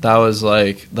 And that was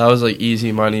like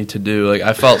easy money to do. Like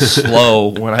I felt slow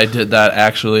when I did that.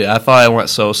 Actually, I thought I went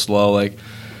so slow. Like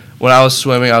when I was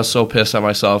swimming, I was so pissed at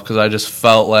myself because I just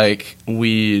felt like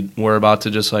we were about to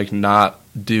just like not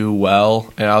do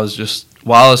well. And I was just,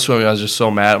 while I was swimming, I was just so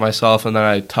mad at myself. And then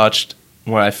I touched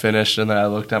when I finished, and then I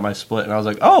looked at my split, and I was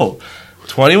like, oh,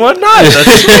 21.9,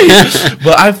 that's sweet.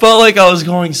 But I felt like I was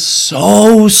going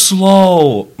so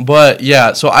slow. But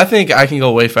yeah, so I think I can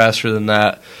go way faster than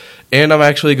that. And I'm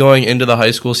actually going into the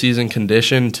high school season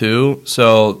conditioned too,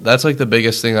 so that's like the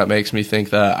biggest thing that makes me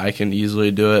think that I can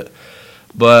easily do it.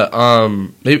 But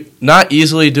maybe not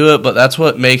easily do it, but that's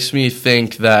what makes me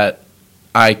think that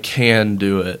I can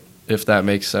do it, if that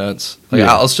makes sense. Like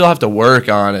yeah. I'll still have to work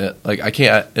on it. Like I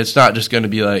can't. It's not just going to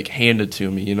be like handed to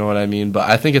me. You know what I mean? But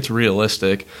I think it's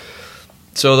realistic.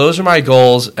 So those are my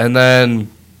goals, and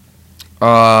then.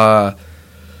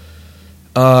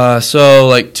 So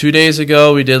like 2 days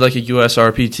ago, we did like a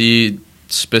USRPT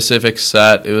specific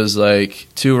set. It was like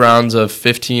 2 rounds of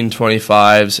 15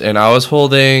 25s, and I was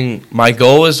holding, my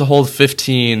goal was to hold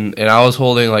 15, and I was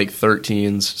holding like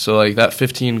 13s. So like that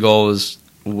 15 goal was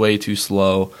way too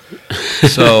slow.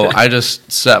 So I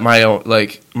just set my own,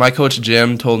 like my coach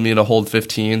Jim told me to hold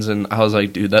 15s, and I was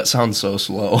like, dude, that sounds so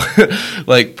slow.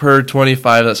 Like per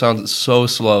 25, that sounds so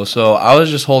slow. So I was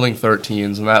just holding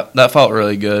 13s, and that felt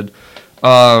really good.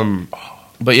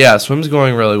 But yeah, swim's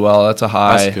going really well. That's a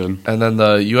high. That's good. And then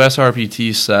the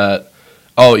USRPT set.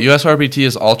 Oh, USRPT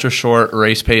is ultra short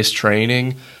race pace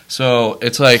training. So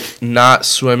it's like not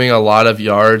swimming a lot of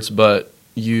yards, but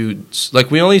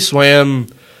we only swam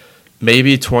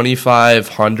maybe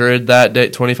 2,500 that day,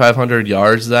 2,500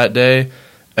 yards that day.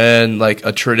 And like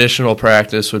a traditional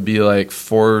practice would be like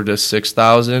 4,000 to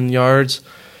 6,000 yards.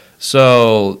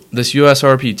 So this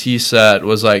USRPT set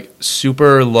was like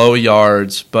super low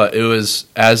yards, but it was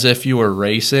as if you were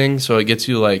racing, so it gets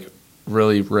you like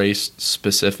really race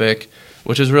specific,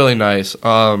 which is really nice.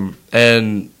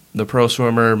 And the pro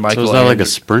swimmer Michael. So is that like a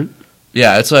sprint?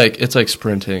 Yeah, it's like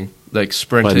sprinting, like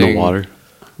sprinting. But in the water.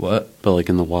 What? But like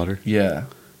in the water. Yeah,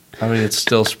 I mean it's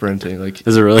still sprinting. Like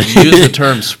is it really? You use the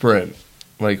term sprint,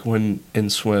 like when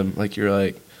in swim, like you're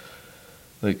like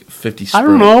 50 sprint. I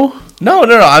don't know. No.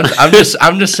 I'm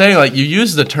just saying, like, you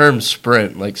use the term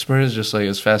sprint. Like, sprint is just like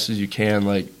as fast as you can,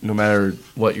 like no matter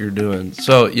what you're doing.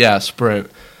 So yeah,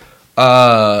 sprint.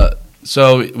 So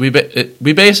we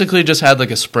basically just had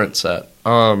like a sprint set.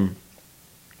 And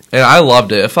I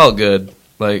loved it. It felt good.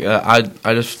 Like I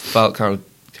just felt kind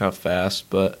of fast,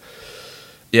 but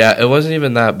yeah, it wasn't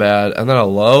even that bad. And then a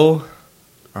low,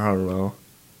 I don't know.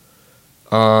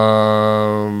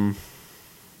 Reminder,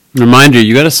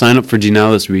 you got to sign up for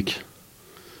G-Now this week.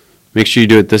 Make sure you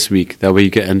do it this week. That way you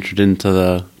get entered into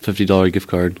the $50 gift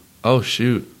card. Oh,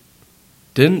 shoot.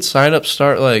 Didn't sign up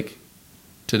start, like,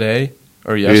 today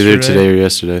or yesterday? Either today or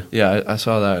yesterday. Yeah, I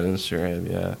saw that on Instagram,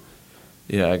 yeah.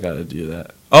 Yeah, I got to do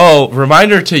that. Oh,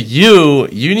 reminder to you,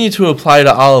 you need to apply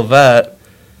to Olivet.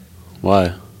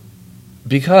 Why?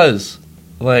 Because,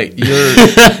 like, you're,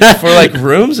 for, like,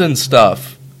 rooms and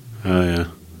stuff. Oh, yeah.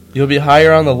 You'll be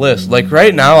higher on the list. Like,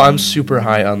 right now, I'm super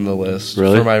high on the list.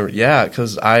 Really? Yeah,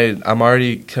 because I'm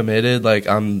already committed. Like,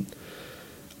 I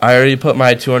already put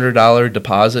my $200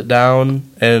 deposit down,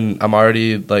 and I'm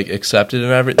already, like, accepted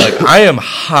and everything. Like, I am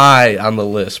high on the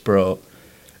list, bro.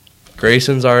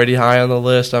 Grayson's already high on the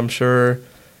list, I'm sure.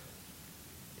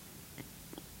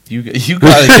 You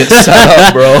gotta get set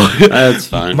up, bro. That's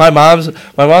fine. My mom's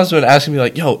been asking me,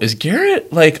 like, yo, is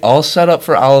Garrett, like, all set up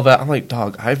for Olivet? I'm like,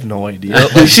 dog, I have no idea.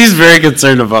 Like, She's very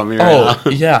concerned about me right now.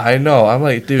 Yeah, I know. I'm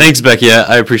like, dude. Thanks, Becky.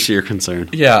 I appreciate your concern.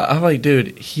 Yeah, I'm like,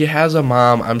 dude, he has a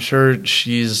mom. I'm sure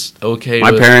she's okay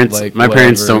My with, parents, like, my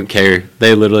parents whatever. don't care.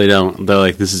 They literally don't. They're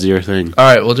like, this is your thing.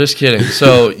 All right, well, just kidding.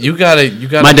 So you gotta.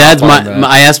 My dad's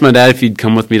I asked my dad if he'd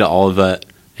come with me to Olivet,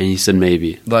 and he said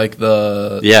maybe. Like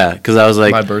Yeah, because I was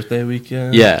like, my birthday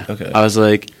weekend. yeah. Okay. I was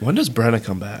like, When does Brenna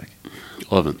come back?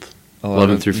 11th.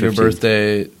 11th through 15th. Your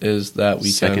birthday is that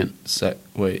weekend. Second.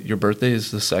 Wait, your birthday is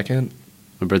the 2nd?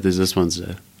 My birthday's this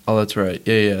Wednesday. Oh, that's right.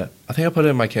 Yeah. I think I put it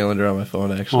in my calendar on my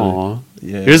phone, actually. Aw.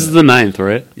 Yeah. Yours is the 9th,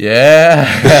 right?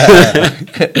 Yeah.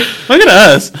 Look at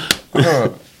us.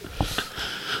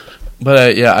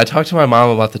 But, yeah, I talked to my mom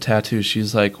about the tattoo.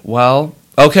 She's like, well,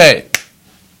 okay.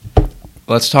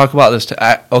 Let's talk about this.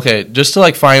 Okay, just to,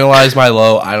 like, finalize my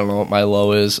low, I don't know what my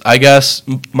low is. I guess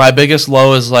my biggest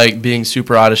low is, like, being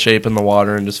super out of shape in the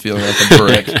water and just feeling like a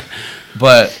brick.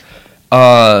 But,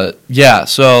 yeah,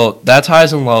 so that's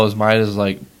highs and lows. Mine is,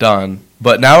 like, done.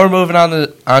 But now we're moving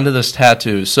onto this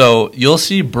tattoo. So you'll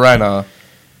see Brenna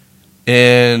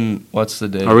in, what's the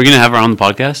date? Are we going to have her on the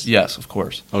podcast? Yes, of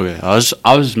course. Okay, I was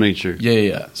just making sure.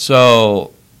 Yeah.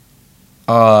 So...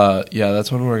 yeah, that's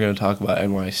when we're going to talk about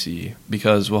NYC,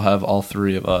 because we'll have all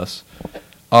three of us.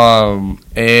 And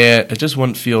it just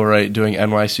wouldn't feel right doing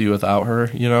NYC without her,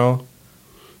 you know?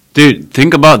 Dude,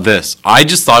 think about this. I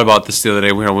just thought about this the other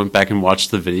day when I went back and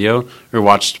watched the video, or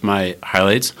watched my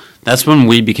highlights. That's when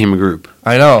we became a group.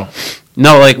 I know.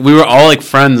 No, like, we were all, like,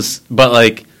 friends, but,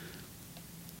 like,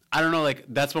 I don't know, like,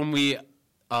 that's when we,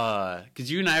 because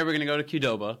you and I were going to go to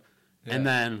Qdoba, and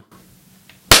then...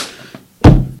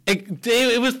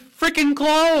 It was freaking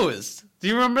closed. Do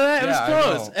you remember that? It was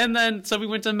closed. And then, so we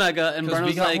went to Mega, and Brenna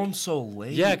was like... Because we got home so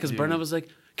late, yeah, because Brenna was like,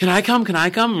 can I come?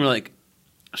 And we're like,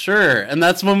 sure. And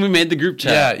that's when we made the group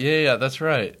chat. Yeah, that's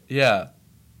right. Yeah.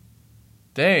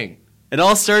 Dang. It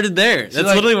all started there. That's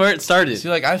literally where it started. See,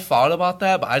 like, I thought about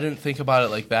that, but I didn't think about it,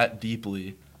 like, that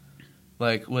deeply.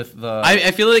 Like, with the...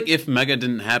 I feel like if Mega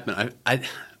didn't happen,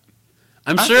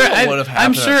 I'm sure it would have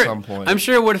happened at some point. I'm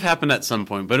sure it would have happened at some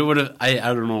point, but it would have. I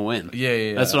don't know when.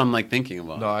 Yeah. That's what I'm like thinking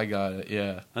about. No, I got it.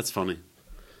 Yeah. That's funny.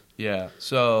 Yeah.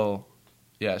 So,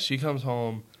 yeah, she comes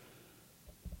home.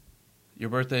 Your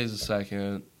birthday is the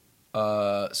 2nd.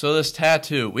 So this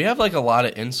tattoo, we have like a lot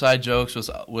of inside jokes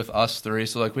with us three.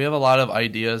 So like we have a lot of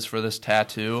ideas for this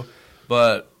tattoo,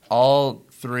 but all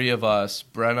three of us,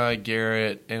 Brenna,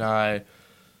 Garrett, and I.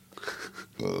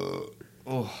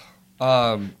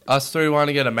 Us three want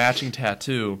to get a matching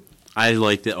tattoo. I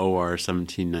like the OR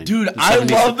 1790. Dude, I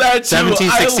love that too.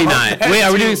 1769. Wait,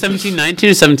 are we doing 1719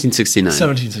 or 1769?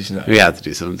 1769. We have to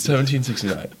do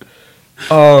 1769.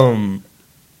 1769.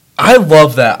 I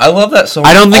love that. I love that so much.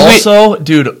 I don't think also,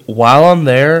 dude, while I'm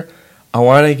there,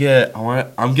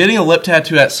 I'm getting a lip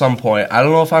tattoo at some point. I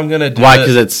don't know if I'm going to do Why?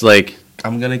 Because it's like...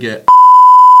 I'm going to get...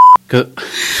 I'm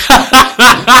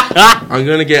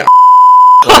going to get...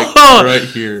 like, right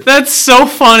here. That's so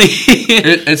funny.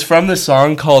 It's from the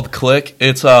song called Click.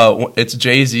 It's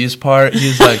Jay-Z's part.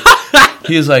 He's like,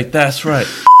 that's right.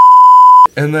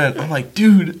 And then I'm like,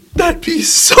 dude, that'd be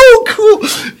so cool.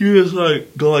 You just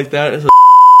like go like that. It's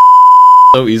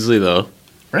so easily though.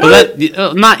 Really?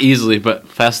 But not easily, but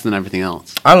faster than everything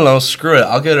else. I don't know. Screw it.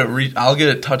 I'll get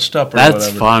it touched up or whatever.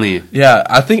 That's funny. Yeah,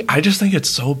 I just think it's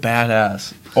so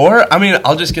badass. Or I mean,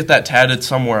 I'll just get that tatted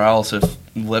somewhere else if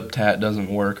lip tat doesn't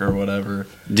work or whatever.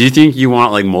 Do you think you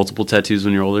want like multiple tattoos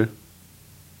when you're older?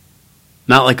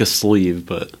 Not like a sleeve,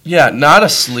 but yeah, not a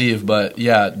sleeve, but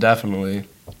yeah, definitely.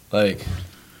 Like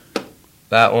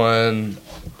that one,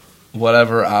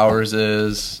 whatever ours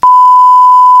is.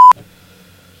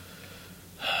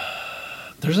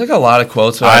 There's like a lot of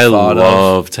quotes that I thought of.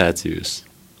 love tattoos.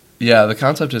 Yeah, the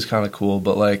concept is kind of cool,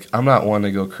 but like I'm not one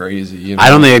to go crazy. You know? I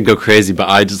don't think I'd go crazy, but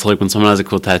I just like when someone has a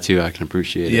cool tattoo, I can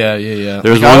appreciate it. Yeah.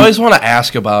 There's I always want to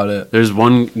ask about it. There's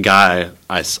one guy,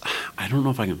 I don't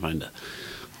know if I can find it.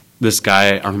 This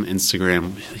guy on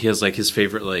Instagram, he has like his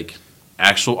favorite like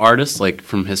actual artists like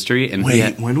from history. And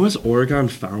when was Oregon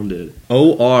founded?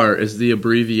 OR is the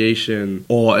abbreviation.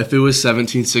 Oh, if it was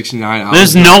 1769,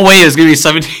 there's no way it's gonna be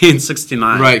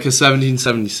 1769. Right, because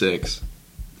 1776.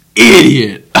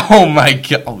 Idiot! Oh my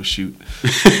god! Oh shoot!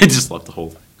 I just left the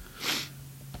whole thing.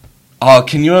 Oh,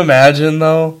 can you imagine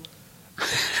though?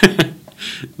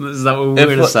 Is that what we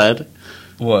would have said?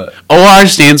 What? OR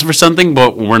stands for something,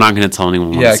 but we're not going to tell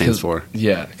anyone what it stands for.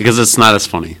 Yeah. Because it's not as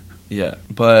funny. Yeah,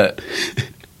 but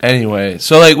anyway.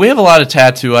 So, like, we have a lot of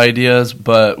tattoo ideas,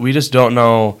 but we just don't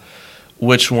know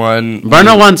which one.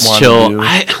 Berna wants chill.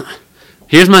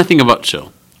 Here's my thing about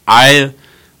chill. I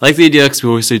like the idea because we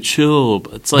always say chill,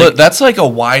 but it's like... But that's, like, a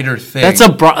wider thing. That's a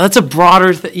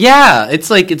broader thing. Yeah, it's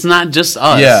like, it's not just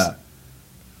us. Yeah.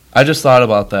 I just thought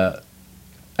about that,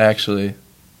 actually.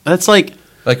 That's like...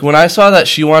 Like, when I saw that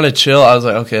she wanted chill, I was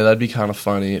like, okay, that'd be kind of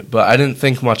funny. But I didn't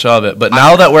think much of it. But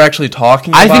now that we're actually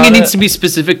talking about it... I think it needs to be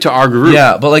specific to our group.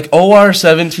 Yeah, but like OR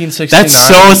 1769... That's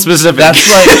so specific.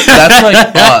 That's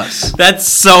like us. That's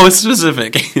so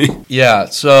specific. Yeah,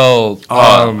 so...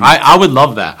 I would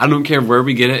love that. I don't care where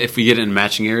we get it. If we get it in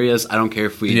matching areas. I don't care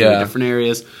if we do it in different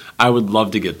areas. I would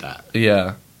love to get that.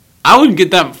 Yeah. I would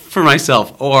get that for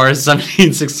myself. OR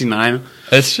 1769...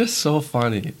 It's just so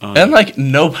funny. And, like,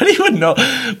 nobody would know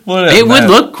what it would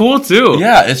look cool, too.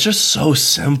 Yeah, it's just so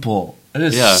simple. It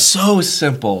is so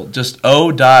simple. Just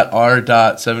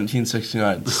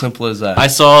O.R.1769. Simple as that. I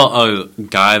saw a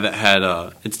guy that had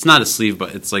it's not a sleeve,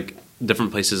 but it's, like,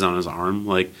 different places on his arm,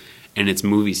 like, and it's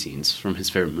movie scenes from his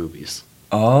favorite movies.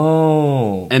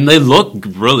 Oh. And they look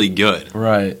really good.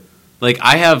 Right. Like,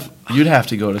 I have... You'd have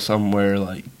to go to somewhere,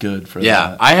 like, good for that.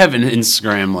 Yeah, I have an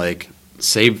Instagram, like...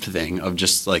 saved thing of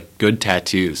just like good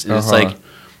tattoos, and it's like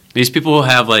these people will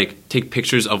have like take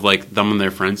pictures of like them and their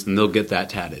friends, and they'll get that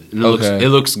tatted, and it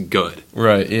looks good.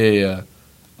 Right? Yeah.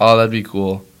 Oh, that'd be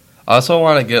cool. I also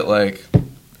want to get like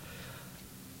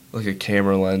a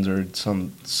camera lens or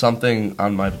something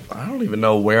on my. I don't even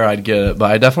know where I'd get it,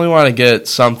 but I definitely want to get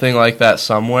something like that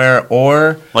somewhere,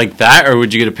 or like that, or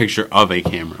would you get a picture of a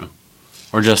camera,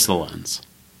 or just the lens?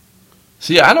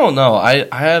 See, I don't know. I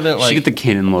haven't like. You should get the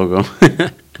Canon logo.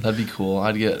 That'd be cool.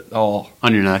 I'd get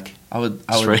on your neck. I would.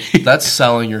 That's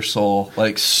selling your soul,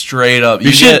 like straight up.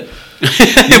 You should.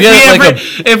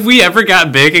 If we ever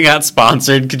got big and got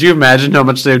sponsored, could you imagine how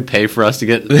much they would pay for us to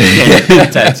get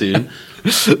tattooed?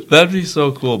 That'd be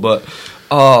so cool. But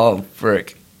oh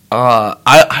frick.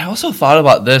 I also thought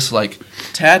about this, like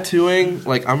tattooing,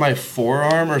 like on my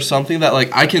forearm or something that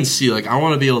like I can see. Like I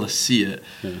want to be able to see it.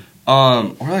 Yeah.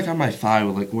 Or like on my thigh,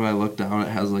 like when I look down, it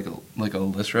has like a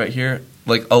list right here,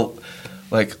 like a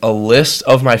list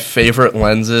of my favorite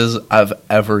lenses I've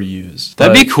ever used.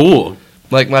 That'd be cool.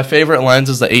 Like my favorite lens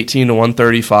is the 18 to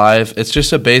 135. It's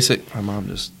just a basic. My mom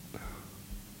just.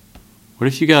 What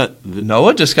if you got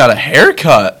Noah just got a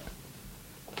haircut?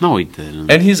 No, he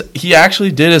didn't. And he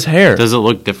actually did his hair. Does it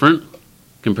look different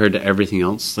compared to everything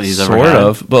else that he's ever had? Sort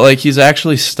of, but like he's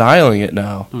actually styling it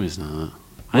now. No, he's not.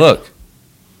 Look.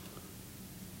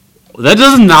 That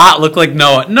does not look like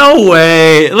Noah. No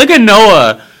way. Look at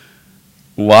Noah.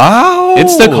 Wow.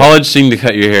 It's the college thing to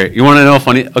cut your hair. You want to know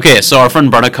funny? Okay, so our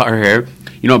friend Berna cut her hair.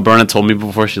 You know what Berna told me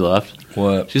before she left?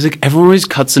 What? She's like, everyone always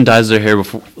cuts and dyes their hair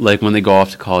before, like when they go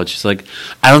off to college. She's like,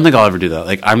 I don't think I'll ever do that.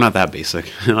 Like, I'm not that basic.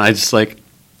 And I just like,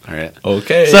 all right.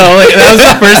 Okay. So like,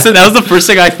 that was the first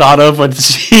thing I thought of when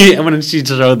she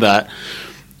showed that.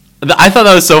 I thought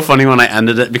that was so funny when I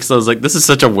ended it because I was like, "This is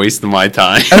such a waste of my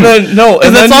time." And then and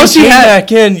that's then all she had.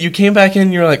 Back in, you came back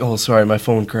in. You're like, "Oh, sorry, my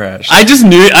phone crashed." I just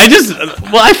knew.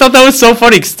 I thought that was so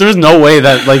funny because there was no way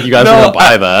that like you guys were gonna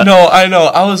buy that. No, I know.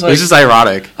 I was like, it was just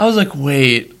ironic. I was like,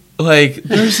 wait, like,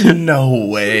 there's no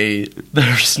way.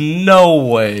 There's no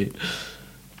way.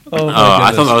 Oh,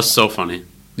 I thought that was so funny.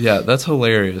 Yeah, that's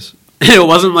hilarious. It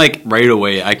wasn't like right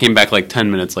away. I came back like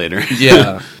 10 minutes later.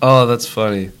 Yeah. Oh, that's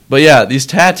funny. But yeah, these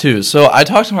tattoos. So I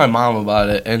talked to my mom about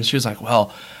it, and she was like,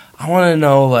 well, I want to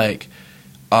know, like,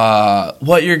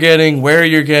 what you're getting, where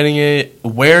you're getting it,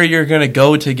 where you're going to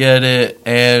go to get it,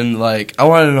 and, like, I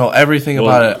want to know everything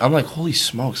about it. I'm like, holy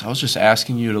smokes. I was just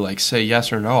asking you to, like, say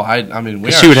yes or no. I mean,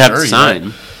 we she would have to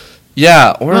sign.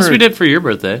 Yeah. Unless we did for your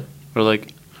birthday. Or,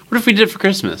 like... What if we did it for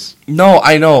Christmas? No,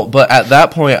 I know, but at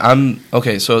that point,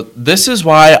 okay, so this is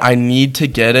why I need to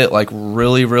get it, like,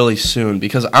 really, really soon,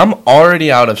 because I'm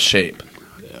already out of shape.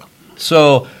 Yeah.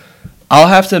 So I'll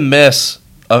have to miss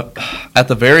at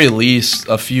the very least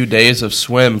a few days of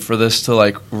swim for this to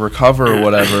like recover or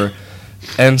whatever.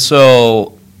 And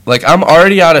so like I'm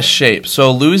already out of shape.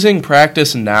 So losing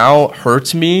practice now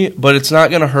hurts me, but it's not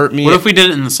going to hurt me. What if we did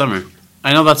it in the summer?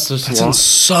 I know that's just in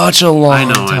such a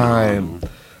long time.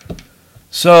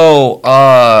 So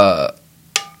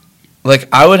like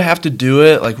I would have to do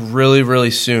it like really,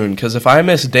 really soon, because if I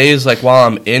miss days like while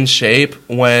I'm in shape,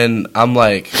 when I'm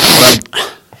like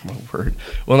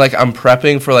when like I'm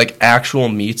prepping for like actual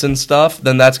meets and stuff,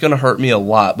 then that's gonna hurt me a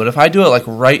lot. But if I do it like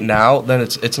right now, then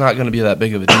it's not gonna be that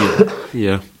big of a deal.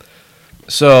 Yeah.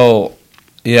 So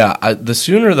yeah, the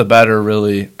sooner the better,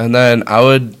 really. And then I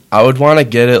would want to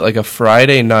get it like a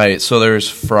Friday night. So there's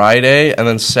Friday and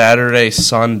then Saturday,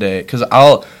 Sunday, because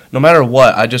no matter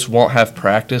what, I just won't have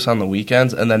practice on the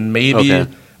weekends, and then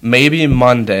maybe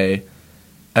Monday,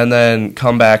 and then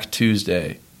come back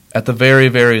Tuesday at the very,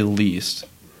 very least.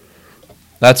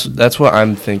 That's what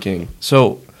I'm thinking.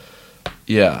 So,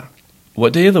 yeah.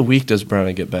 What day of the week does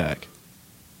Brenna get back?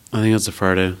 I think it's a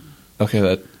Friday.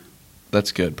 Okay,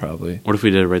 that's good, probably. What if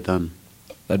we did it right then?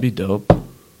 That'd be dope.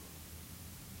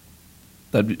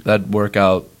 That'd work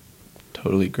out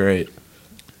totally great.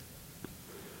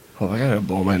 Oh, I gotta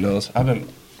blow my nose. I've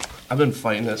been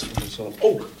fighting this for so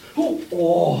long.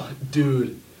 Oh,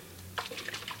 dude.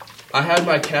 I had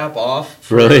my cap off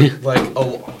for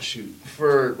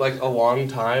for like a long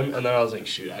time, and then I was like,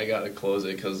 shoot, I gotta close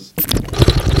it because.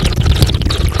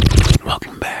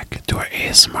 Welcome back to our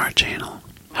ASMR channel.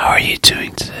 How are you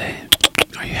doing today?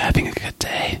 Are you having a good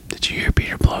day? Did you hear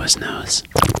Peter blow his nose?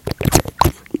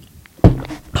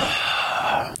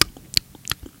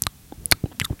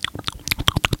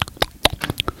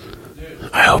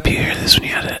 I hope you hear this when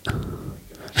you edit.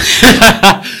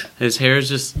 His hair is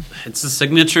just, it's the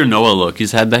signature Noah look.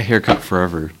 He's had that haircut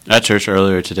forever. At church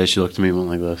earlier today, she looked at me and went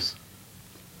like this.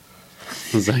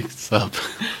 I was like, what's up?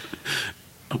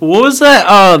 What was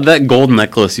that that gold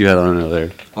necklace you had on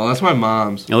earlier? Oh, that's my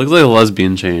mom's. It looks like a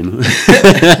lesbian chain.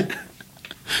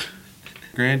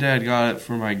 Granddad got it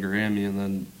for my Grammy, and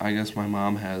then I guess my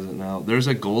mom has it now. There's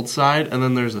a gold side, and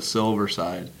then there's a silver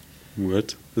side.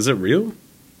 What? Is it real?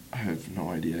 I have no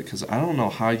idea, because I don't know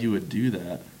how you would do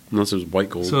that. Unless it was white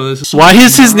gold. So why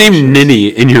is his name Ninny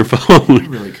in your phone? I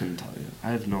really couldn't tell you.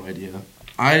 I have no idea.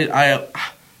 I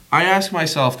ask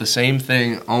myself the same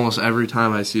thing almost every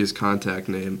time I see his contact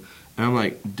name. And I'm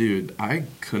like, dude, I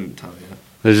couldn't tell you.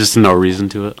 There's just no reason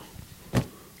to it?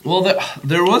 Well,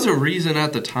 there was a reason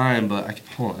at the time, but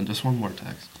hold on, just one more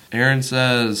text. Aaron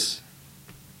says,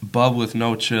 Bub with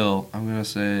no chill. I'm going to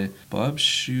say, Bub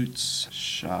shoots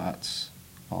shots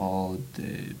all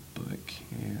day, but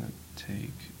can't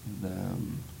take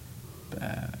them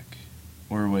back.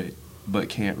 Or wait, but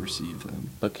can't receive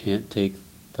them. But can't take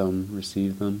them,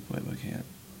 receive them? Wait, but can't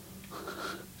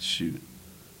shoot.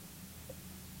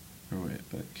 Or wait,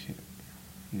 but can't.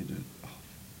 You did.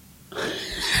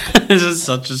 This is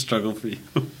such a struggle for you.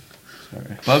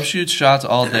 Sorry. Bub shoots shots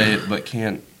all day, but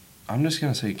can't. I'm just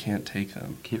going to say can't take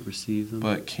them. Can't receive them?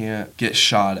 But can't get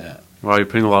shot at. Wow, you're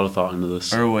putting a lot of thought into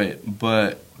this. Or wait,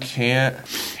 but can't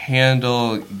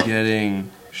handle getting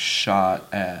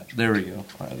shot at. There we go.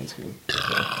 All right, that's good.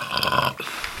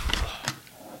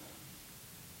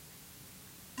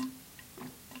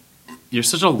 You're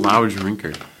such a loud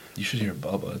drinker. You should hear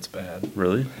Bubba. It's bad.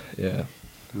 Really? Yeah.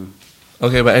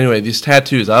 Okay, but anyway, these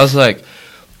tattoos. I was like,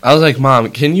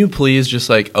 Mom, can you please just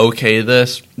like okay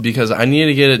this, because I need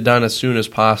to get it done as soon as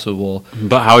possible.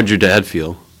 But how would your dad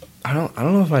feel? I don't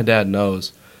know if my dad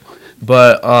knows.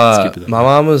 But my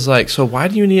mom was like, so why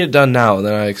do you need it done now? And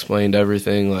then I explained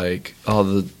everything, like all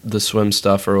the swim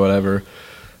stuff or whatever.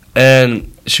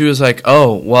 And she was like,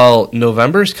 oh, well,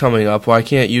 November's coming up. Why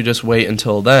can't you just wait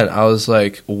until then? I was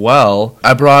like, well,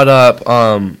 I brought up,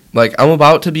 like, I'm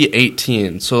about to be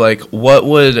 18. So, like, what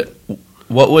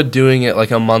would doing it,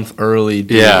 like, a month early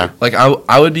do? Yeah. Like,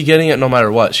 I would be getting it no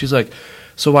matter what. She's like,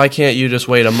 so why can't you just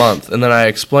wait a month? And then I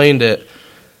explained it.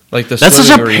 Like the That's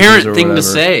such a parent thing to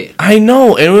say. I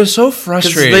know, and it was so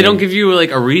frustrating. They don't give you like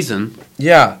a reason.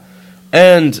 Yeah,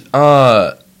 and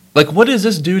like, what does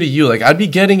this do to you? Like, I'd be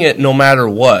getting it no matter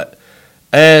what.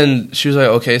 And she was like,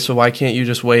 okay, so why can't you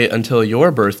just wait until your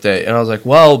birthday? And I was like,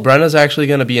 well, Brenna's actually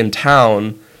going to be in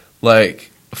town, like,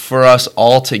 for us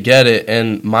all to get it.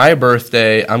 And my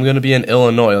birthday, I'm going to be in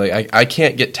Illinois. Like, I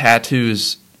can't get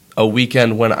tattoos a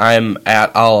weekend when I'm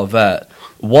at Olivet.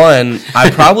 One, I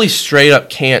probably straight up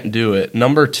can't do it.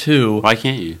 Number two, why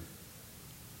can't you?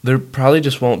 There probably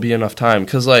just won't be enough time,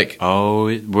 because like,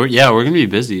 we're gonna be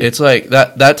busy. It's like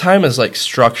that time is like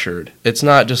structured. It's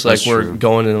not just like we're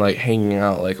going and like hanging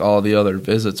out like all the other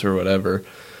visits or whatever.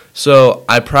 So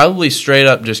I probably straight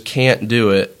up just can't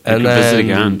do it. You could visit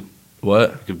again.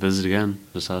 What? You could visit again.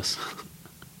 Just us.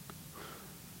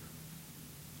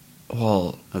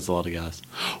 Well, that's a lot of gas.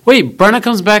 Wait, Brenna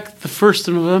comes back the 1st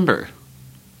of November.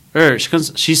 Or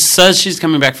she says she's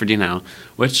coming back for D now,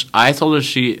 which I told her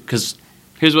because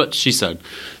here's what she said.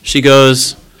 She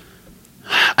goes,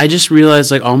 I just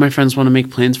realized like all my friends want to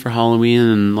make plans for Halloween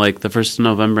and like the 1st of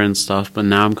November and stuff, but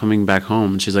now I'm coming back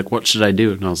home. And she's like, what should I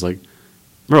do? And I was like,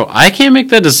 bro, I can't make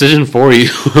that decision for you.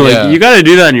 You got to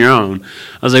do that on your own.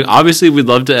 I was like, obviously we'd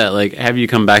love to like have you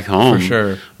come back home. For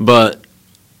sure. But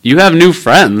you have new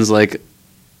friends, like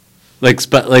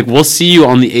we'll see you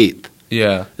on the 8th.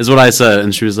 Yeah. Is what I said.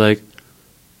 And she was like,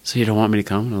 so you don't want me to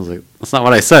come? And I was like, that's not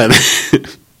what I said.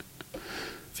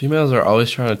 Females are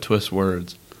always trying to twist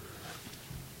words.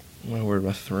 My word,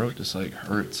 my throat just like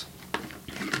hurts.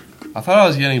 I thought I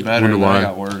was getting better and then I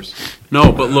got worse.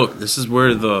 No, but look, this is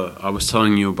where I was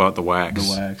telling you about the wax.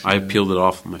 The wax. I peeled it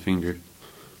off with my finger.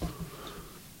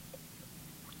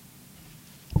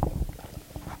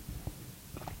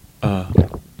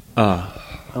 I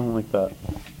don't like that.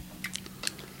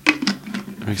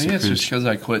 I think it's just because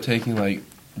I quit taking like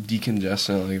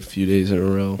decongestant like a few days in a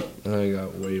row, and I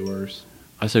got way worse.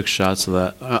 I took shots of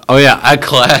that. I had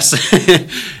class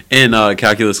in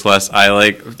calculus class. I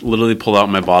like literally pulled out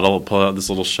my bottle, pulled out this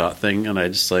little shot thing, and I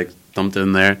just like dumped it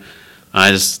in there. And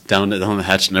I just downed it down the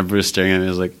hatch, and everybody was staring at me. I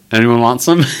was like, "Anyone want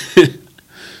some?"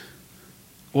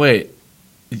 Wait,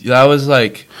 that was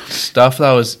like stuff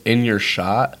that was in your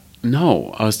shot?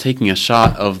 No, I was taking a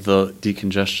shot of the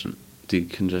decongestion.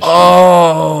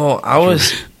 Oh, I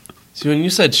was. See, when you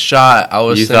said shot, I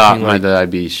was you thinking thought my like,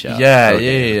 diabetes shot. Yeah,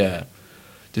 Okay. yeah.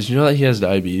 Did you know that he has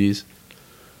diabetes?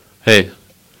 Hey,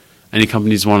 any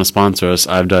companies want to sponsor us?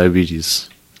 I have diabetes.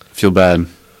 Feel bad,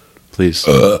 please.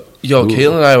 Yo,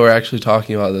 Caitlin and I were actually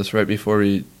talking about this right before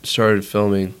we started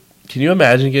filming. Can you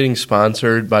imagine getting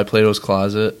sponsored by Plato's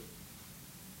Closet?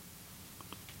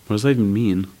 What does that even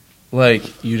mean?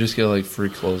 Like, you just get, like, free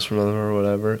clothes from them or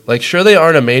whatever. Like, sure, they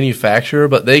aren't a manufacturer,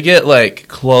 but they get, like,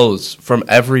 clothes from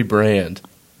every brand.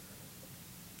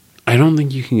 I don't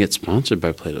think you can get sponsored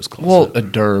by Plato's Closet.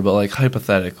 Well, but, like,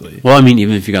 hypothetically. Well, I mean,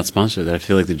 even if you got sponsored, I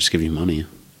feel like they just give you money.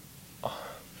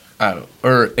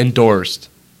 Or endorsed.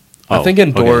 I think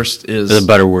endorsed is a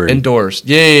better word. Endorsed.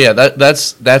 Yeah.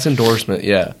 That's endorsement,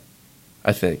 yeah.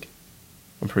 I think.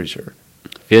 I'm pretty sure.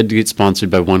 If you had to get sponsored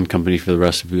by one company for the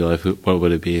rest of your life, what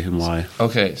would it be and why?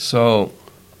 Okay, so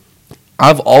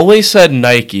I've always said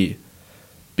Nike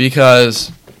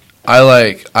because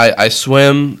I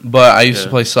swim, but I used to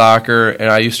play soccer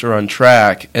and I used to run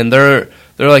track, and they're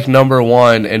like number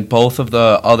one in both of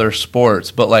the other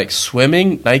sports. But like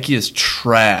swimming, Nike is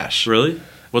trash. Really?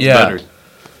 What's better?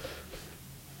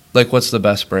 Like, what's the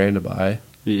best brand to buy?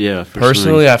 Yeah,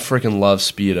 personally, I freaking love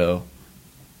Speedo.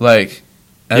 Like.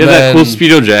 You have that cool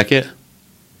Speedo jacket?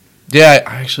 Yeah,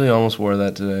 I actually almost wore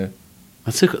that today.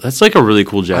 That's like a really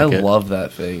cool jacket. I love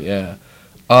that thing, yeah.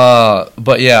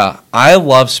 But yeah, I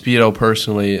love Speedo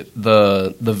personally.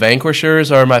 The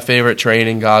Vanquishers are my favorite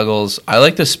training goggles. I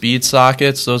like the Speed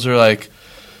Sockets. Those are like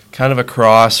kind of a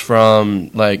cross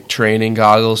from like training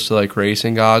goggles to like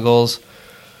racing goggles.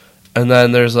 And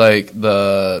then there's like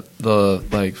the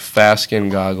like fast skin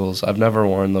goggles. I've never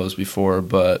worn those before,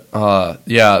 but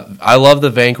yeah, I love the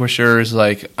Vanquishers.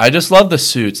 Like, I just love the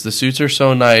suits. The suits are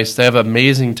so nice. They have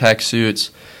amazing tech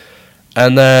suits.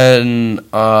 And then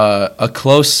a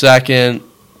close second,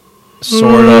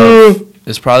 sort of,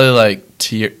 is probably like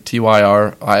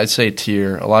TYR. I'd say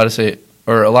Tier. A lot of people say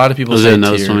Tier. Is it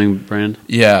another swimming brand?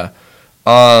 Yeah.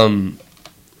 And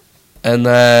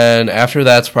then after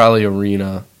that's probably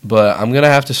Arena. But I'm going to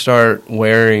have to start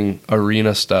wearing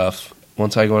Arena stuff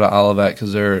once I go to Olivet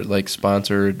because they're, like,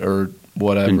 sponsored or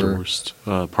whatever. Endorsed.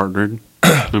 Partnered.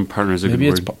 Partner's a good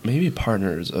word. Maybe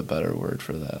partner is a better word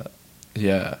for that.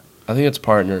 Yeah. I think it's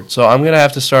partnered. So I'm going to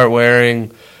have to start wearing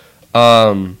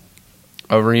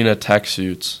Arena tech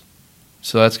suits.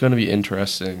 So that's going to be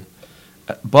interesting.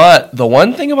 But the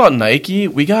one thing about Nike,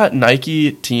 we got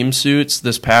Nike team suits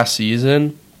this past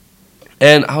season.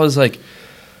 And I was like,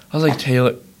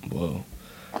 Taylor... Whoa.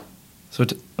 So,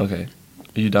 okay.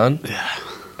 Are you done? Yeah.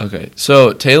 Okay.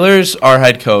 So, Taylor's our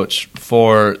head coach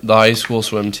for the high school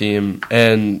swim team,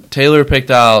 and Taylor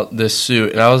picked out this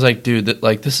suit, and I was like, dude,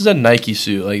 this is a Nike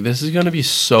suit. Like, this is going to be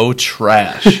so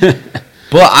trash.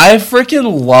 But I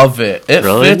freaking love it. It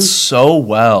fits so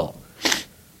well.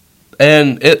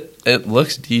 And it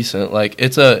looks decent. Like,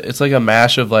 it's like a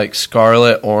mash of like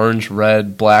scarlet, orange,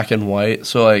 red, black, and white.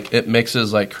 So like it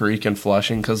mixes like Creek and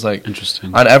Flushing because like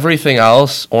interesting. On everything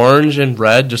else, orange and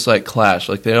red just like clash.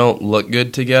 Like they don't look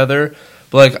good together.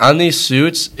 But like on these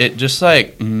suits, it just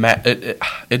like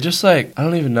it just like I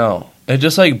don't even know. It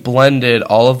just like blended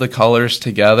all of the colors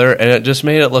together, and it just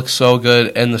made it look so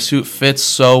good. And the suit fits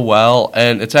so well,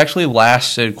 and it's actually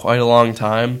lasted quite a long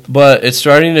time. But it's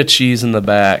starting to cheese in the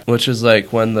back, which is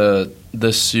like when the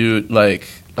suit like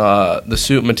the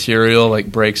suit material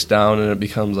like breaks down and it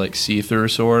becomes like see-through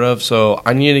sort of. So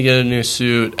I need to get a new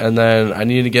suit, and then I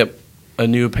need to get a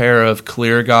new pair of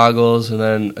clear goggles, and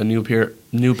then a new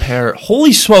pair.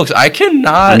 Holy smokes, I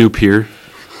cannot. A new pair.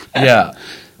 Yeah.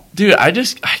 Dude, I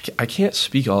can't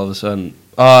speak all of a sudden.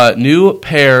 New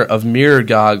pair of mirrored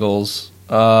goggles.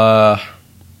 I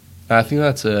think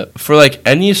that's it. For like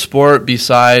any sport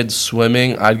besides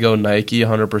swimming, I'd go Nike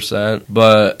 100%.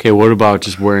 But okay, what about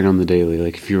just wearing them the daily?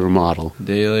 Like if you were a model,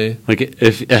 daily, like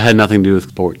if it had nothing to do with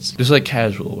sports, just like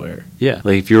casual wear. Yeah,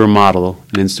 like if you were a model,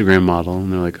 an Instagram model,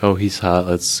 and they're like, "Oh, he's hot.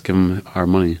 Let's give him our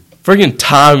money." Freaking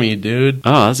Tommy, dude.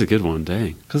 Oh, that's a good one.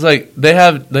 Dang. Because like they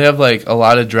have like a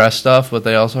lot of dress stuff, but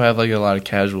they also have like a lot of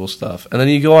casual stuff. And then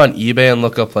you go on eBay and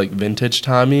look up like vintage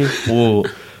Tommy. Ooh,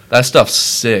 that stuff's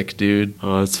sick, dude.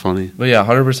 Oh, that's funny. But yeah,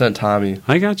 100% Tommy.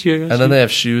 I got you. And then they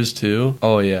have shoes too.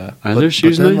 Oh yeah. Are their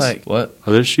shoes then, nice? Like, what?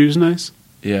 Are their shoes nice?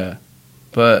 Yeah,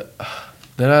 but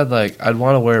then I'd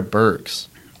want to wear Birks.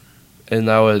 And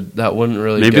that wouldn't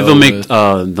really. Maybe go they'll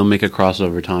with, make a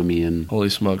crossover Tommy and. Holy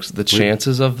smokes! The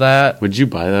chances of that. Would you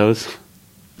buy those?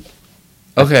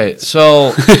 Okay,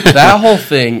 so that whole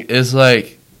thing is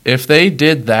like if they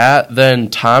did that, then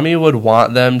Tommy would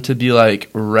want them to be like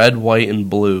red, white, and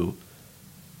blue.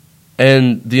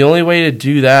 And the only way to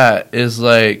do that is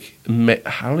like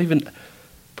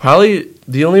probably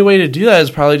the only way to do that is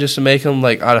probably just to make them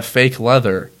like out of fake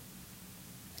leather.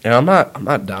 And I'm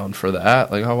not down for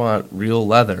that. Like I want real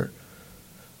leather.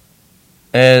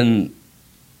 And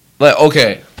like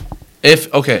like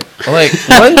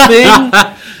one thing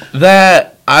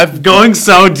that I've going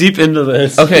so deep into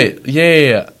this. Okay,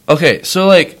 yeah. Okay, so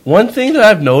like one thing that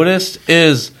I've noticed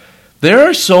is there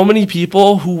are so many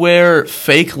people who wear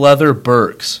fake leather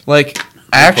Birks. Like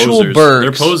actual posers. Birks.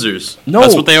 They're posers. No,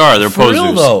 that's what they are. They're for posers.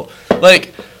 Real though.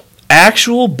 Like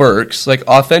actual Birks, like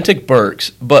authentic Birks,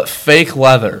 but fake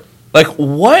leather. Like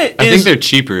what? I think they're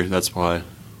cheaper. That's why.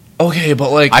 Okay,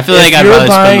 but like I feel like I'd rather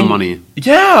spend the money.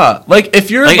 Yeah, like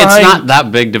if you're like buying, it's not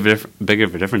that big of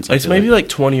a difference. It's maybe like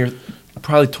 $20 or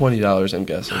probably $20. I'm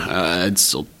guessing. I'd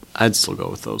still go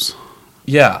with those.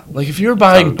 Yeah, like if you're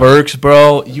buying Birks,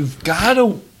 bro, you've got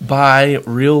to buy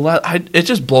real leather. It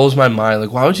just blows my mind.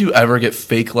 Like, why would you ever get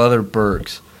fake leather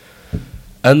Birks?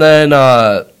 And then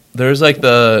there's like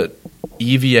the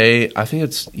EVA. I think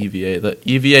it's EVA. The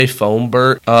EVA foam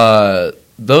Birk.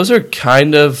 Those are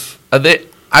kind of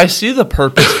I see the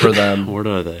purpose for them. What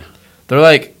are they? They're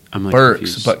like Birks,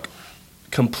 confused. but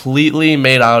completely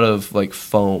made out of like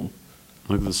foam.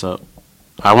 Look this up.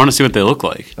 I want to see what they look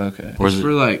like. Okay. Or it's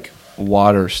for like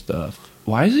water stuff.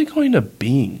 Why is it going to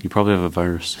Bing? You probably have a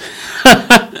virus.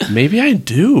 Maybe I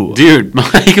do. Dude, my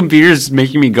computer's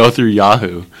making me go through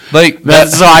Yahoo. Like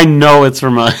that's so I know it's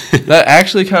from my that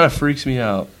actually kind of freaks me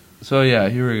out. So yeah,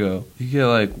 here we go. You get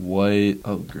like white,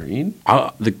 green?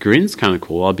 The green's kind of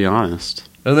cool, I'll be honest.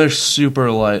 And they're super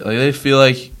light. Like they feel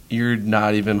like you're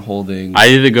not even holding I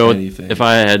either go anything. If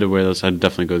I had to wear those, I'd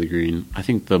definitely go the green. I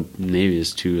think the navy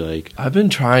is too like I've been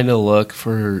trying to look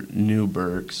for new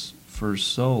Birks for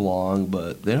so long,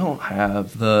 but they don't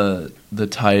have the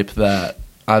type that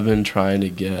I've been trying to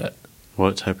get.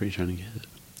 What type are you trying to get?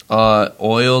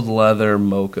 Oiled leather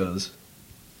mochas.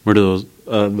 Where do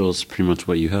those pretty much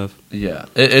what you have? Yeah,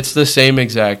 it's the same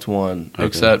exact one, okay.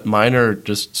 Except mine are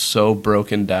just so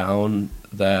broken down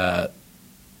that,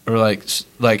 or like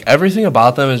everything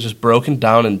about them is just broken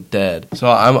down and dead. So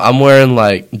I'm wearing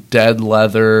like dead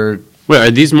leather. Wait,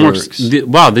 are these more?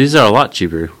 Wow, these are a lot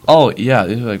cheaper. Oh yeah,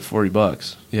 these are like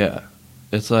 $40. Yeah,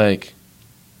 it's like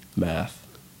math.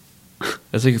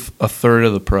 It's like a third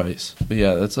of the price. But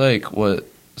yeah, that's like what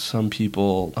some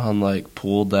people on like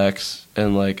pool decks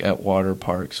and like at water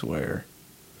parks wear.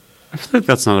 I feel like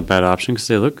that's not a bad option because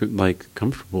they look like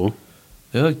comfortable.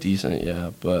 They look decent, yeah,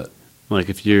 but like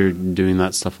if you're doing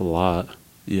that stuff a lot,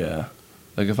 yeah.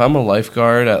 Like if I'm a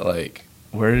lifeguard at like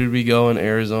where did we go in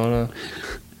Arizona?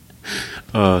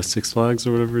 Six Flags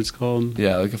or whatever it's called.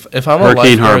 Yeah, like if I'm Hurricane a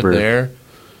lifeguard Harbor. there,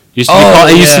 it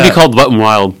used to be called Wet and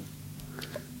Wild.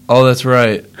 Oh, that's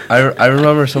right. I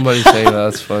remember somebody saying that.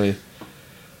 That's funny.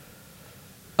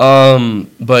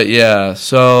 But yeah,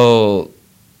 so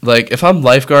like if I'm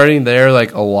lifeguarding there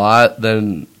like a lot,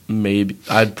 then maybe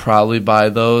I'd probably buy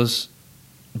those.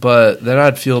 But then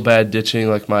I'd feel bad ditching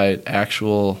like my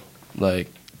actual like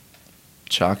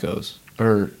Chacos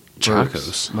or Chacos.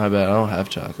 Birks. My bad, I don't have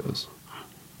Chacos.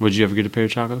 Would you ever get a pair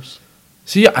of Chacos?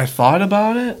 See, I thought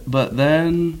about it, but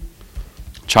then...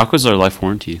 Chacos are life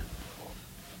warranty.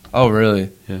 Oh, really?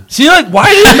 Yeah. See, like,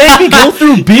 why did it make me go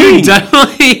through Bing? You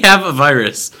definitely have a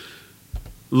virus.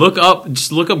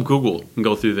 Just look up Google and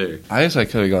go through there. I guess I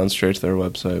could have gone straight to their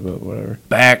website, but whatever.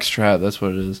 Backstrap, that's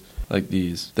what it is. Like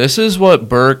these. This is what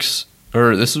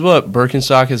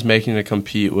Birkenstock is making to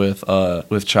compete with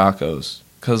Chacos.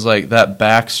 Because, like, that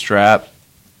back strap,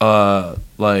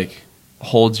 like,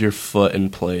 holds your foot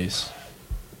in place.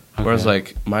 Okay. Whereas,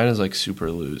 like, mine is, like,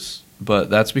 super loose.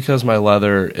 But that's because my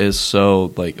leather is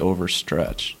so, like,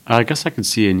 overstretched. I guess I can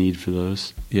see a need for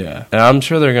those. Yeah. And I'm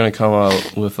sure they're going to come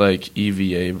out with, like,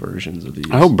 EVA versions of these.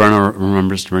 I hope Brenna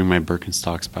remembers to bring my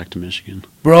Birkenstocks back to Michigan.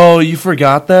 Bro, you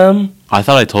forgot them? I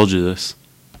thought I told you this.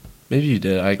 Maybe you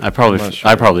did. I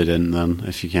probably didn't then,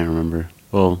 if you can't remember.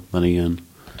 Well, then again,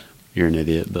 you're an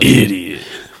idiot. But. Idiot.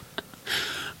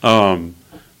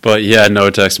 But yeah,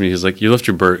 Noah texted me. He's like, "You left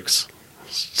your Birks."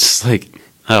 It's just like,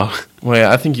 oh. Wait,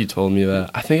 I think you told me that.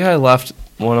 I think I left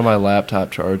one of my laptop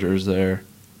chargers there.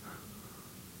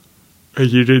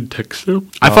 And you didn't text them?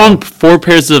 I found 4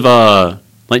 pairs of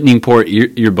lightning port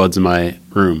earbuds in my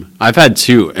room. I've had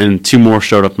 2, and 2 more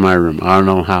showed up in my room. I don't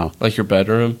know how. Like your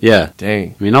bedroom? Yeah.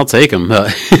 Dang. I mean, I'll take them, but...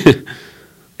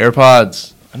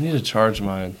 AirPods. I need to charge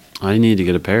mine. I need to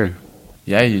get a pair.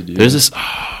 Yeah, you do. There's this...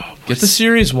 Get the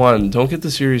Series 1. Don't get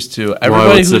the Series 2.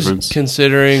 Everybody who's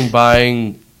considering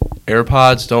buying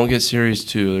AirPods, don't get Series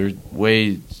 2. They're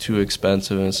way too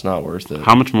expensive, and it's not worth it.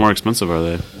 How much more expensive are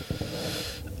they?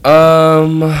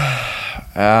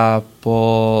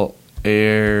 Apple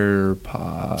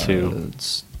AirPods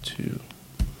 2.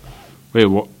 Wait,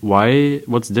 why?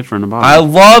 What's different about it? I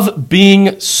love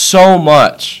Bing so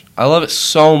much. I love it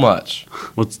so much.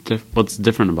 What's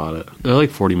different about it? They're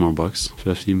like $40 more,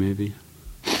 50 maybe.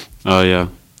 Oh yeah,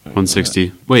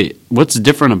 160. Wait, what's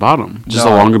different about them? Just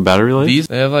a longer battery life?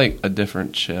 They have like a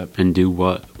different chip. And do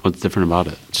what? What's different about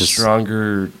it? Just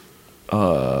stronger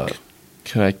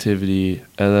connectivity,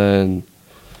 and then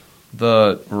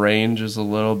the range is a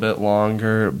little bit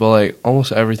longer, but like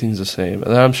almost everything's the same.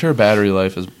 And then I'm sure battery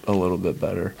life is a little bit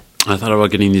better. I thought about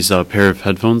getting these pair of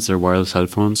headphones. They're wireless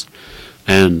headphones,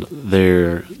 and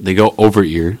they go over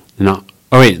ear.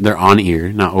 They're on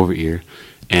ear, not over ear,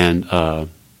 and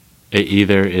it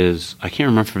either is, I can't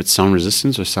remember if it's sound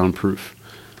resistance or soundproof,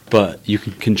 but you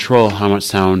can control how much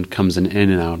sound comes in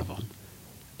and out of them.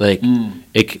 Like,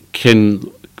 it can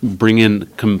bring in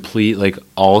complete, like,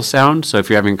 all sound. So if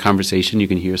you're having a conversation, you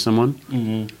can hear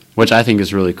someone, which I think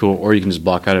is really cool. Or you can just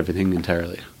block out everything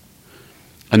entirely.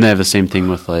 And they have the same thing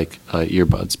with, like,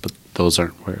 earbuds, but those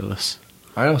aren't wireless.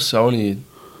 I know Sony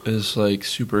is, like,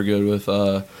 super good with,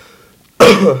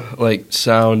 like,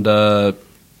 sound,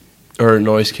 or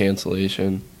noise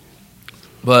cancellation.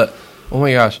 But, oh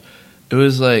my gosh, it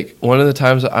was like one of the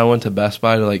times that I went to Best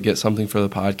Buy to like get something for the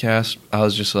podcast. I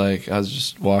was just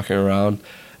walking around,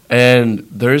 and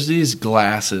there's these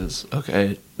glasses.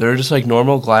 Okay, they're just like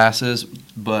normal glasses,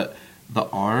 but the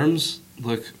arms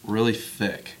look really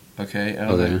thick. Okay, and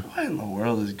I was like, what in the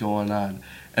world is going on?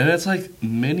 And it's like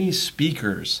mini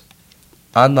speakers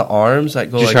on the arms that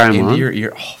go like into your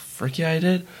ear. Oh, frick yeah, I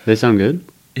did. They sound good?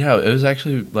 Yeah, it was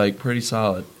actually, like, pretty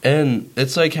solid. And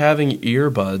it's like having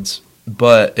earbuds,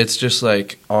 but it's just,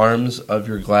 like, arms of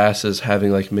your glasses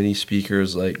having, like, mini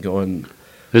speakers, like, going...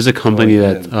 There's a company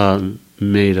that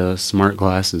made smart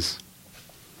glasses.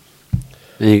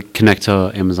 And you connect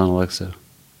to Amazon Alexa.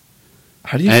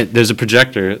 How do you... And there's a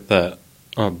projector that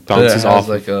bounces off...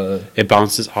 like a... It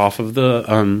bounces off of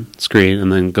the screen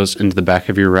and then goes into the back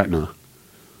of your retina.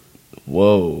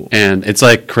 Whoa. And it's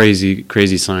like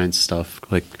crazy science stuff,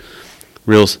 like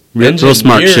real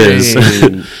smart shiz.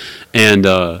 And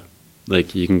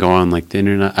like you can go on like the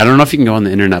internet. I don't know if you can go on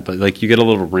the internet, but like you get a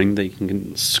little ring that you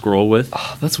can scroll with.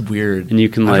 Oh, that's weird. And you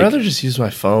can I'd rather just use my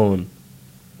phone.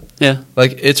 Yeah.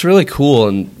 Like it's really cool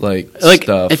and like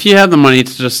stuff. If you have the money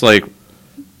to just like...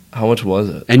 How much was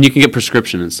it? And you can get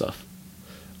prescription and stuff.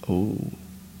 Oh.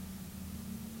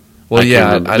 Well,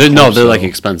 yeah. They're like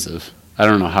expensive. I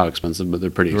don't know how expensive, but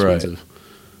they're pretty expensive.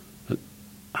 Right. But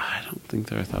I don't think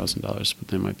they're $1,000, but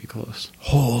they might be close.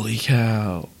 Holy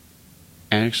cow!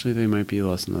 Actually, they might be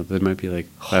less than that. They might be like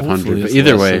 $500. Hopefully but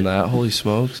either way, holy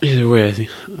smokes! Either way, I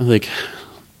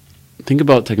think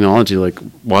about technology. Like,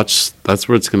 watch. That's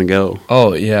where it's gonna go.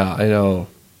 Oh yeah, I know.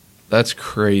 That's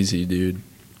crazy, dude.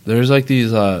 There's like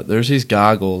these. There's these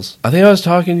goggles. I think I was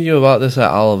talking to you about this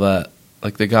at Olivet.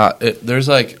 Like there's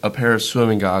like a pair of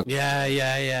swimming goggles.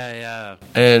 Yeah.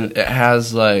 And it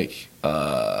has like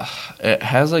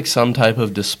some type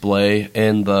of display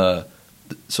in the.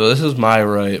 So this is my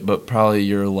right, but probably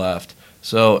your left.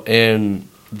 So in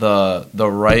the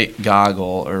right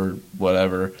goggle or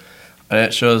whatever, and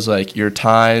it shows like your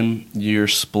time, your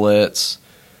splits,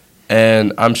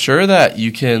 and I'm sure that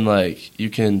you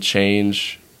can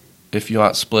change if you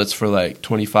want splits for like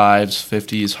 25s,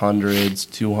 50s, 100s,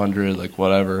 200, like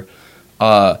whatever.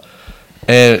 And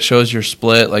it shows your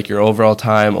split, like your overall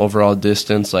time, overall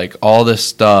distance, like all this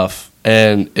stuff.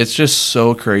 And it's just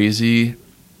so crazy.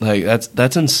 Like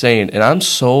that's insane. And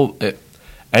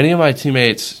any of my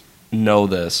teammates know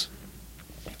this.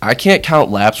 I can't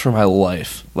count laps for my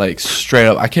life. Like straight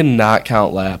up, I cannot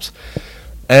count laps.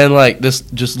 And like this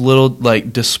just little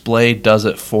like display does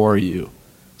it for you.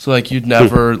 So like you'd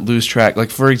never lose track. Like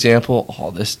for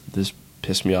example, this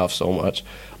pissed me off so much.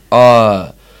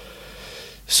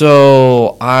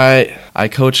 So I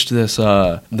coached this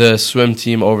swim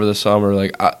team over the summer.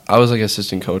 Like I was like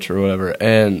assistant coach or whatever.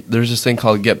 And there's this thing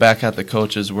called Get Back at the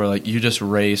Coaches where like you just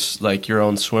race like your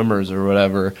own swimmers or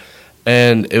whatever.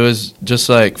 And it was just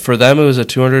like for them it was a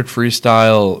 200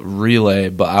 freestyle relay,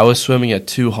 but I was swimming a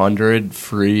 200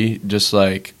 free, just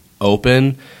like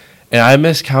open. And I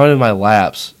miscounted my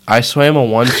laps. I swam a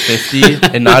 150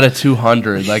 and not a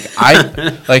 200. Like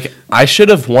I should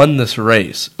have won this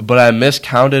race, but I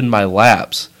miscounted my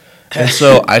laps. And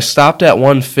so I stopped at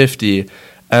 150,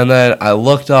 and then I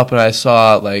looked up and I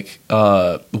saw like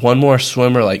one more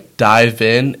swimmer like dive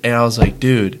in, and I was like,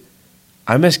 dude,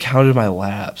 I miscounted my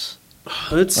laps.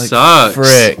 That like, sucks.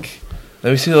 Frick.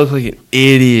 Let me see. I look like an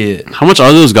idiot. How much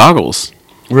are those goggles?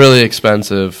 Really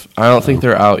expensive. I don't think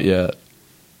they're out yet.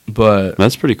 But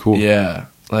that's pretty cool. Yeah,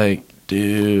 like,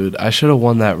 dude, I should have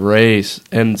won that race,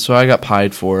 and so I got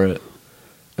pied for it.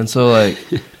 And so like,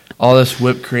 all this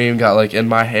whipped cream got like in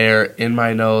my hair, in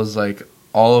my nose, like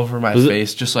all over my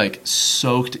face, just like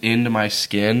soaked into my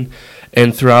skin.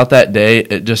 And throughout that day,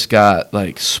 it just got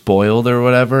like spoiled or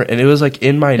whatever, and it was like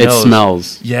in my nose. It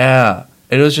smells. Yeah,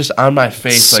 and it was just on my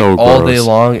face so like all gross. day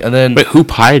long. And then wait, who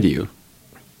pied you?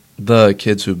 The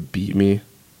kids who beat me.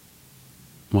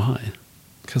 Why?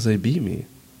 Because they beat me.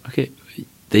 Okay,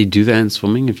 they do that in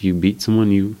swimming. If you beat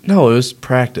someone, you No, it was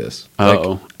practice. oh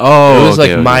Like, oh, it was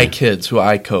okay, like my kids who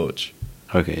I coach.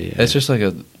 Okay, yeah. It's just like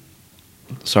a.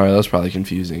 Sorry, that was probably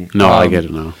confusing. No, I get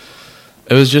it now.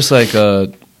 It was just like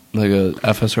a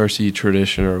FSRC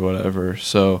tradition or whatever.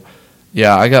 So,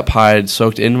 yeah, I got pied,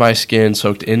 soaked into my skin,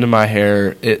 soaked into my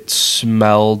hair. It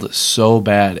smelled so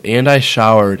bad, and I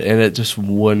showered, and it just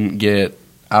wouldn't get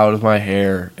out of my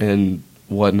hair and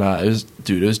whatnot. It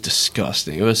was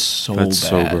disgusting. It was so bad. That's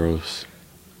so gross.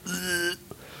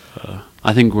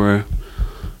 I think we're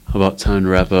about time to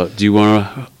wrap up. Do you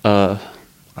want to?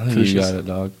 I think you got it,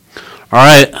 dog. All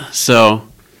right, so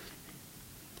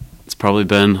it's probably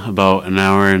been about an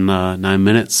hour and 9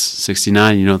 minutes,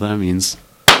 69. You know what that means.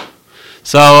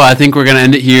 So I think we're gonna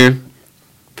end it here.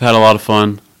 We've had a lot of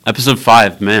fun. Episode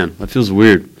 5, man, that feels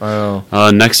weird. I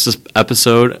know. Next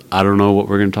episode, I don't know what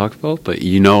we're gonna talk about, but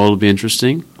you know it'll be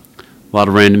interesting. A lot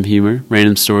of random humor,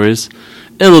 random stories.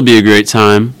 It'll be a great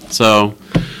time. So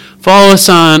follow us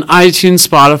on iTunes,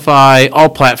 Spotify, all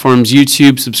platforms,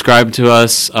 YouTube. Subscribe to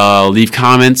us. Leave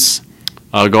comments.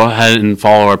 Go ahead and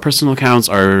follow our personal accounts,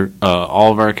 all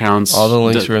of our accounts. All the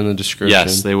links are in the description.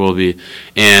 Yes, they will be.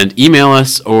 And email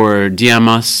us or DM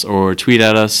us or tweet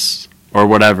at us or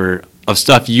whatever of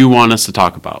stuff you want us to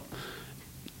talk about.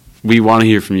 We want to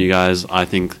hear from you guys. I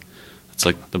think it's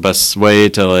like the best way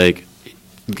to like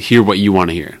hear what you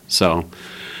want to hear. So,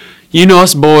 you know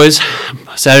us boys.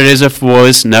 Saturdays are for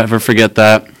boys. Never forget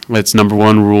that. It's number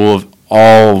one rule of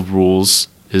all rules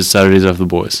is Saturdays are for the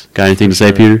boys. Got anything to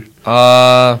say, Peter?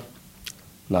 No,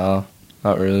 not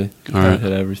really. All right.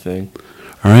 Hit everything.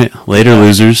 All right. Later,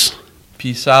 losers.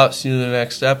 Peace out. See you in the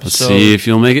next episode. Let's see if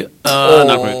you'll make it.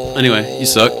 Not quite. Anyway, you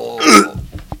suck.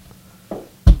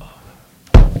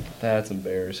 That's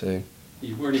embarrassing.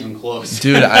 You weren't even close.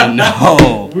 Dude, I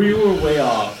know. We were way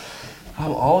off.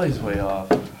 I'm always way off.